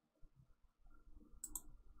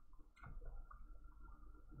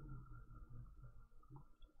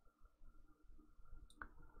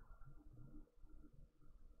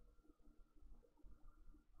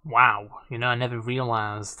 Wow, you know, I never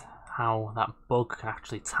realised how that bug could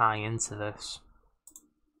actually tie into this.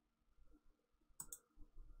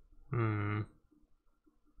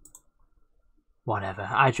 Whatever,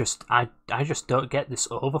 I just don't get this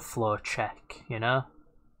overflow check, you know?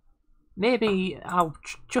 Maybe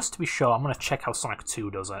just to be sure, I'm going to check how Sonic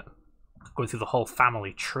 2 does it. Going through the whole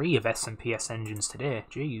family tree of SMPS engines today,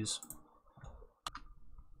 jeez.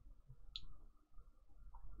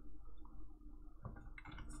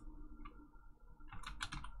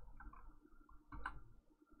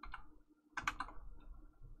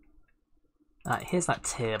 Right, here's that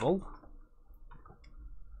table.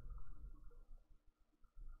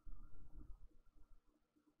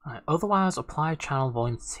 Right, otherwise, apply channel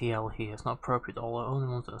volume to TL here. It's not appropriate, all only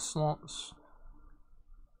ones that are slots.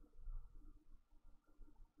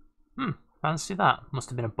 Fancy that. Must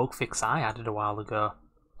have been a bug fix I added a while ago.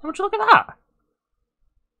 Would you look at that?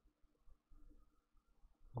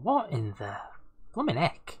 What in the blooming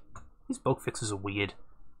heck? These bug fixes are weird.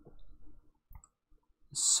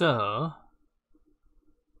 So,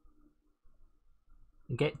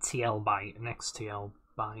 get TL byte, next TL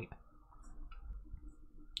byte.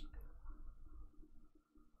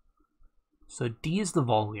 So D is the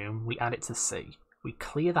volume, we add it to C. We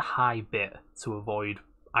clear the high bit to avoid,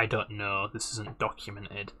 I don't know, this isn't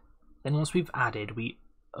documented. Then once we've added, we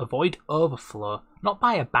avoid overflow, not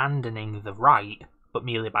by abandoning the write, but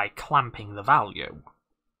merely by clamping the value.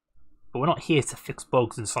 But we're not here to fix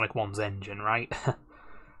bugs in Sonic 1's engine, right?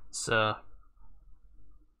 So...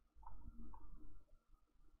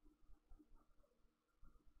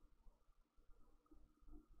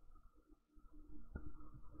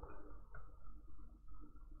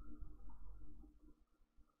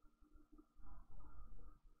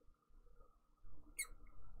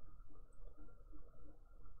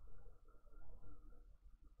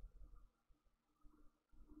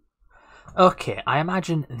 Okay, I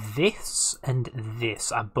imagine this and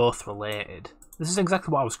this are both related. This is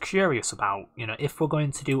exactly what I was curious about. You know, if we're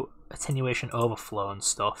going to do attenuation overflow and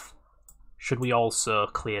stuff, should we also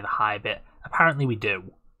clear the high bit? Apparently we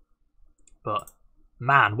do. But,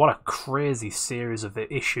 man, what a crazy series of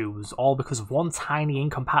issues, all because of one tiny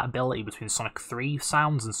incompatibility between Sonic 3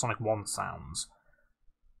 sounds and Sonic 1 sounds.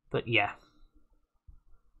 But yeah.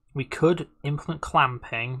 We could implement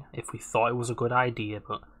clamping if we thought it was a good idea,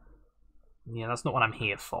 but yeah, that's not what I'm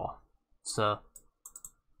here for. So,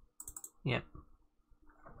 yeah.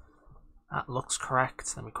 That looks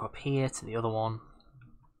correct. Then we go up here to the other one.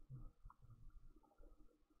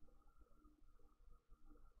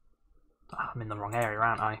 I'm in the wrong area,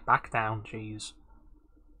 aren't I? Back down, jeez.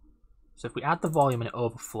 So if we add the volume and it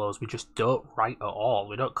overflows, we just don't write at all.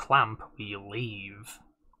 We don't clamp, we leave.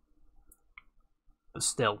 But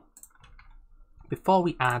still, before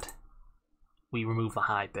we add, we remove the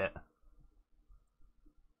high bit.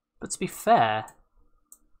 But to be fair,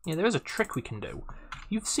 yeah, there is a trick we can do.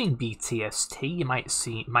 You've seen BTST, you might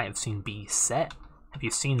have seen B set. Have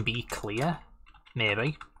you seen B clear?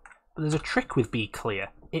 Maybe. But there's a trick with B clear.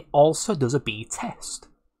 It also does a B test.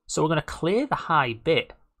 So we're going to clear the high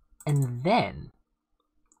bit, and then,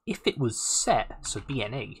 if it was set, so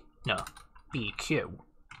BNE, no, BQ,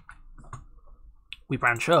 we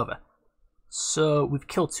branch over. So we've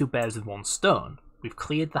killed two bears with one stone. We've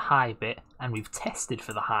cleared the high bit, and we've tested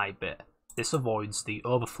for the high bit. This avoids the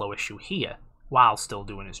overflow issue here, while still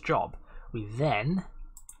doing its job. We then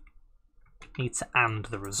need to AND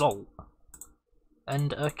the result.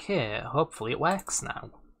 And okay, hopefully it works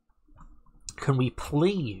now. Can we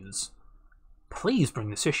please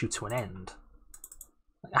bring this issue to an end?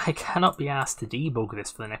 I cannot be asked to debug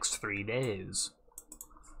this for the next 3 days.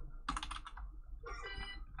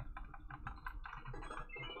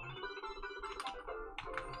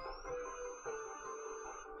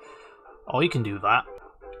 Oh, you can do that.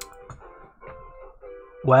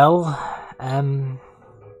 Well,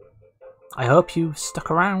 I hope you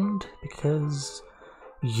stuck around, because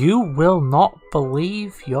you will not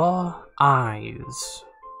believe your eyes.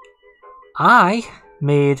 I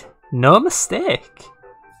made no mistake.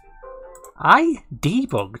 I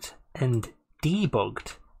debugged and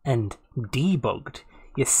debugged and debugged.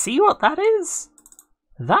 You see what that is?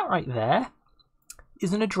 That right there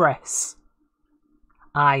is an address.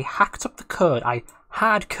 I hacked up the code. I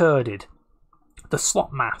hard-coded the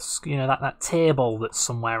slot mask, you know, that table that's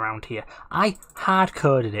somewhere around here. I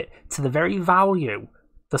hard-coded it to the very value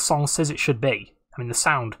the song says it should be. I mean, the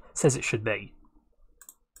sound says it should be.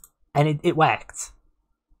 And it worked.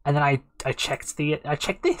 And then I checked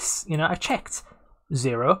this, you know, I checked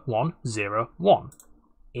 0101.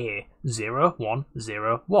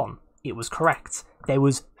 A0101. It was correct. There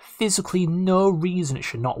was physically no reason it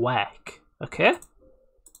should not work. Okay?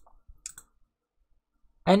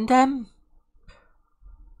 And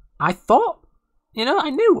I thought, you know, I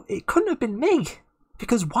knew it couldn't have been me.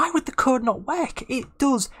 Because why would the code not work? It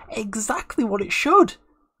does exactly what it should.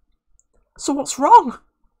 So what's wrong?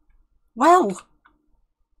 Well,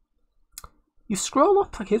 you scroll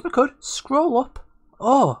up. Okay, here's my code. Scroll up.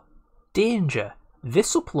 Oh, danger.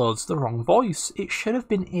 This uploads the wrong voice. It should have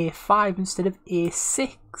been A5 instead of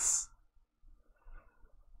A6.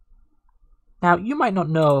 Now, you might not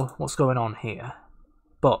know what's going on here,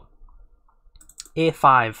 but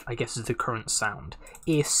A5, I guess, is the current sound.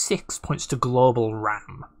 A6 points to global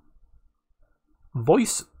RAM.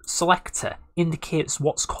 Voice selector indicates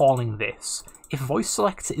what's calling this. If voice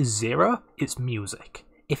selector is 0, it's music.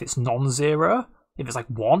 If it's non-zero, if it's like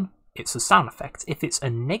 1, it's a sound effect. If it's a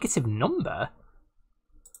negative number...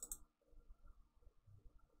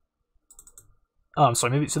 Oh, I'm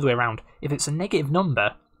sorry, maybe it's the other way around. If it's a negative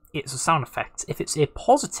number, it's a sound effect. If it's a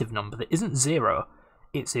positive number that isn't 0,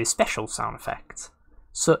 it's a special sound effect.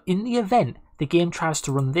 So in the event the game tries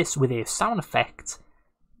to run this with a sound effect,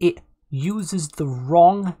 it uses the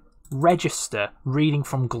wrong register reading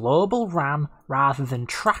from global RAM rather than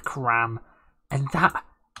track RAM, and that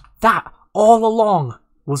all along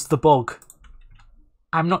was the bug.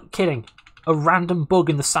 I'm not kidding. A random bug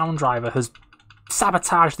in the sound driver has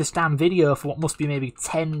sabotaged this damn video for what must be maybe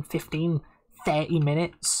 10, 15, 30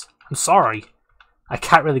 minutes. I'm sorry. I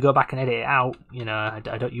can't really go back and edit it out. You know, I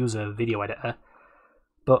don't use a video editor.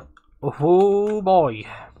 But, oh boy.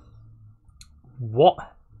 What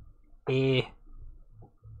a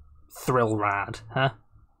thrill ride, huh?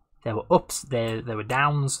 There were ups, there were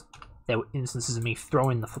downs, there were instances of me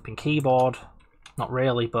throwing the flipping keyboard. Not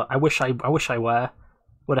really, but I wish I were.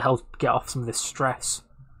 Would have helped get off some of this stress.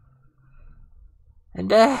 And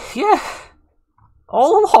yeah,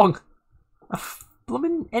 all along, a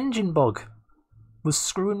blooming engine bug was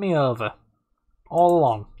screwing me over all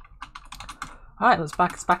along. Alright, let's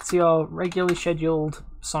back to your regularly scheduled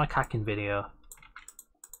Sonic hacking video.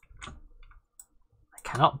 I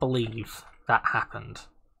cannot believe that happened.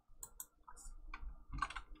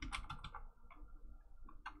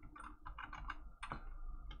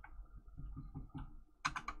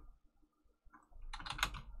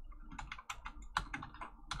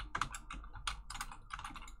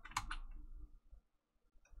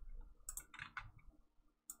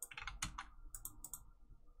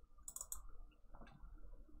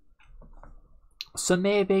 So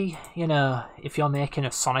maybe, you know, if you're making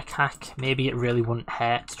a Sonic hack, maybe it really wouldn't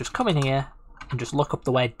hurt to just come in here and just look up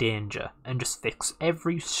the word danger and just fix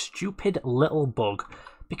every stupid little bug,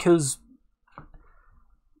 because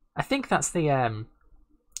I think that's the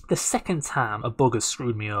second time a bug has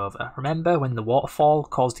screwed me over. Remember when the waterfall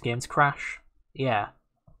caused the game to crash? Yeah.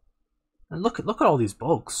 And look at all these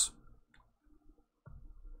bugs.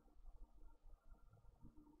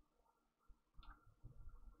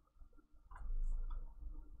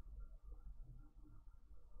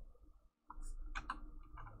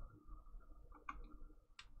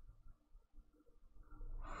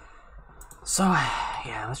 So,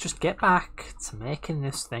 yeah, let's just get back to making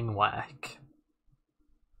this thing work.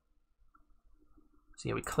 So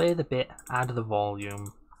yeah, we clear the bit, add the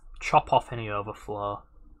volume, chop off any overflow.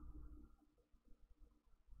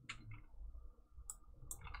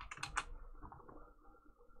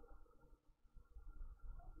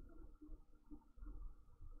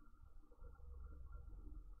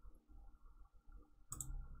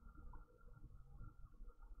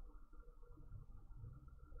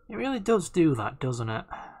 It really does do that, doesn't it?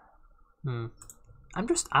 I'm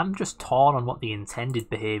just torn on what the intended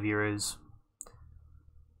behaviour is.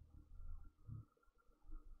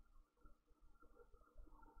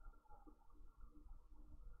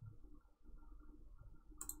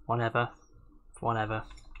 Whatever.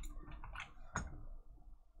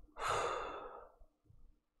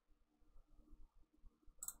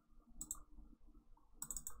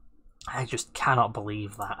 I just cannot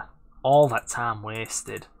believe that. All that time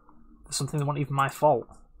wasted. For something that wasn't even my fault.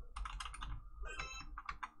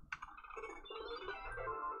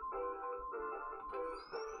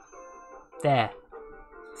 There.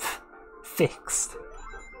 Fixed.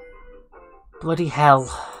 Bloody hell.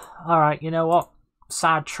 Alright, you know what?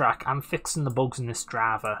 Sidetrack. I'm fixing the bugs in this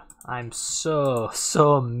driver. I'm so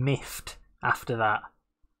miffed after that.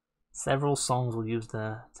 Several songs will use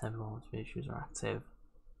the temporal speed shoes are active.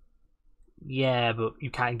 Yeah, but you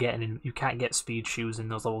can't get speed shoes in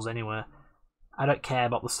those levels anyway. I don't care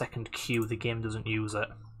about the second cue, the game doesn't use it.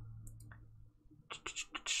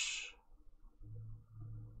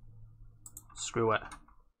 Screw it.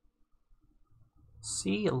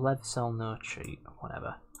 See, lev cell no cheat,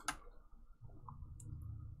 whatever.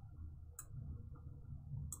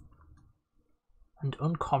 And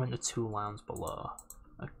uncomment the 2 lines below.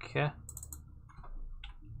 Okay.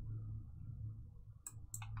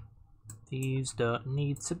 These don't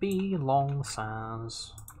need to be long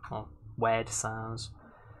sans, or weird sans.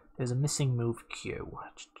 There's a missing move cue.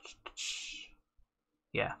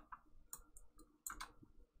 Yeah.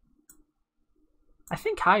 I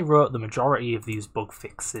think I wrote the majority of these bug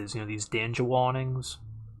fixes, you know, these danger warnings.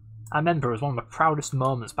 I remember it was one of my proudest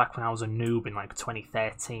moments back when I was a noob in like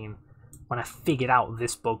 2013, when I figured out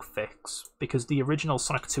this bug fix, because the original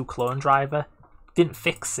Sonic 2 clone driver didn't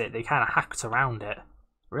fix it, they kind of hacked around it.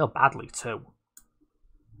 Real badly too.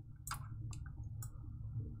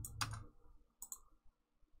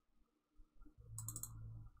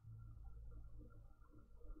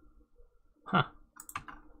 Huh.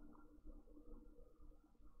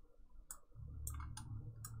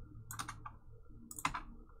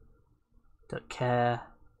 Don't care.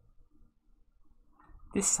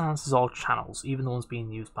 This sounds as all channels, even the ones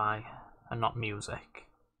being used by are not music.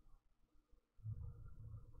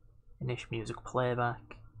 Finish music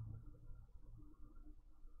playback.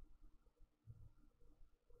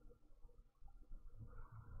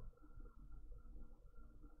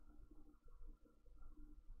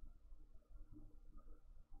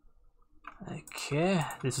 Okay,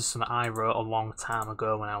 this is something I wrote a long time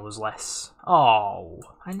ago when I was less... Oh,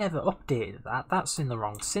 I never updated that. That's in the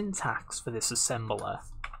wrong syntax for this assembler.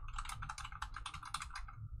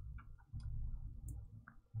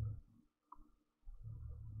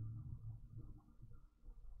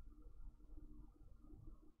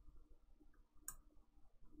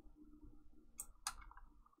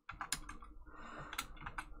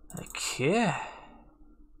 Okay.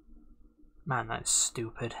 Man, that's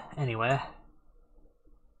stupid. Anyway.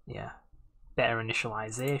 Yeah. Better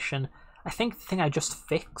initialization. I think the thing I just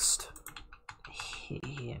fixed...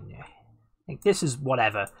 Like, this is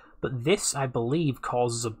whatever, but this, I believe,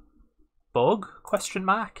 causes a bug, question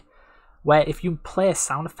mark, where if you play a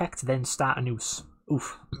sound effect, then start a new...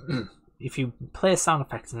 if you play a sound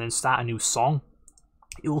effect and then start a new song,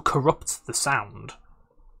 it will corrupt the sound.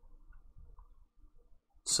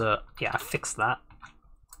 So, yeah, I fixed that.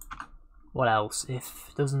 What else? If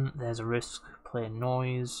it doesn't, there's a risk. Play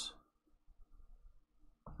noise.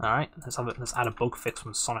 Alright, let's add a bug fix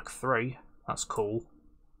from Sonic 3. That's cool.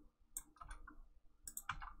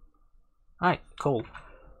 Alright, cool.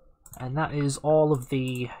 And that is all of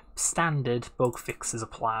the standard bug fixes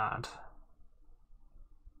applied.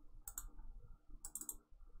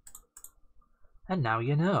 And now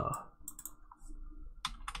you know.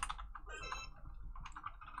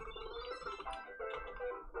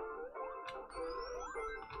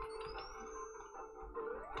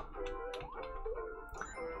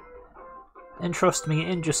 And trust me, it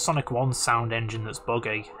ain't just Sonic 1's sound engine that's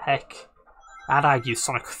buggy. Heck, I'd argue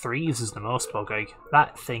Sonic 3's is the most buggy.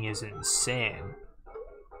 That thing is insane.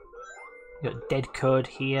 You got dead code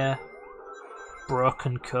here,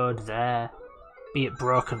 broken code there. Be it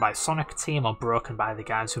broken by Sonic Team or broken by the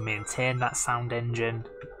guys who maintain that sound engine.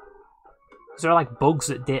 Because there are like bugs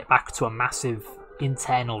that date back to a massive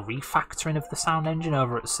internal refactoring of the sound engine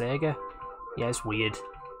over at Sega. Yeah, it's weird.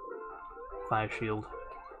 Fire shield.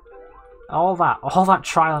 All that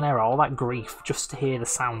trial and error, all that grief, just to hear the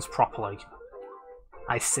sounds properly.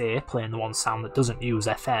 I say, playing the one sound that doesn't use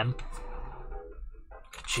FM.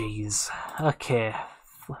 Jeez. Okay.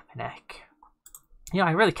 Flipping heck. You know,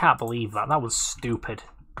 I really can't believe that. That was stupid.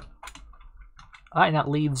 Alright, that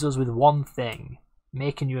leaves us with one thing.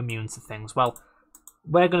 Making you immune to things. Well,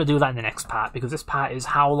 we're going to do that in the next part, because this part is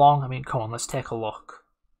how long? I mean, come on, let's take a look.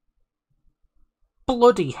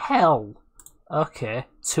 Bloody hell! Okay,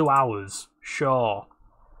 2 hours. Sure.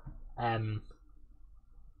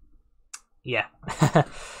 Yeah.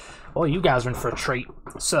 Oh, you guys are in for a treat.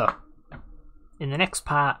 So, in the next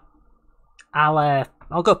part,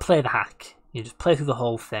 I'll go play the hack. You just play through the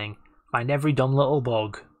whole thing, find every dumb little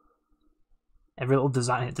bug, every little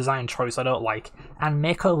design choice I don't like, and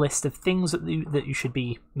make a list of things that you should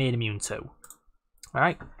be made immune to.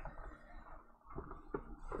 Alright?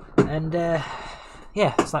 And,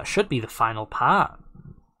 yeah, so that should be the final part.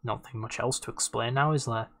 Nothing much else to explain now, is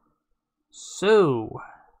there? So,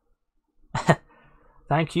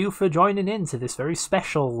 thank you for joining in to this very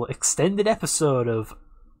special extended episode of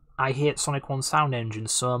I Hate Sonic 1 Sound Engine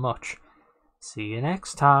So Much. See you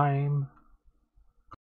next time.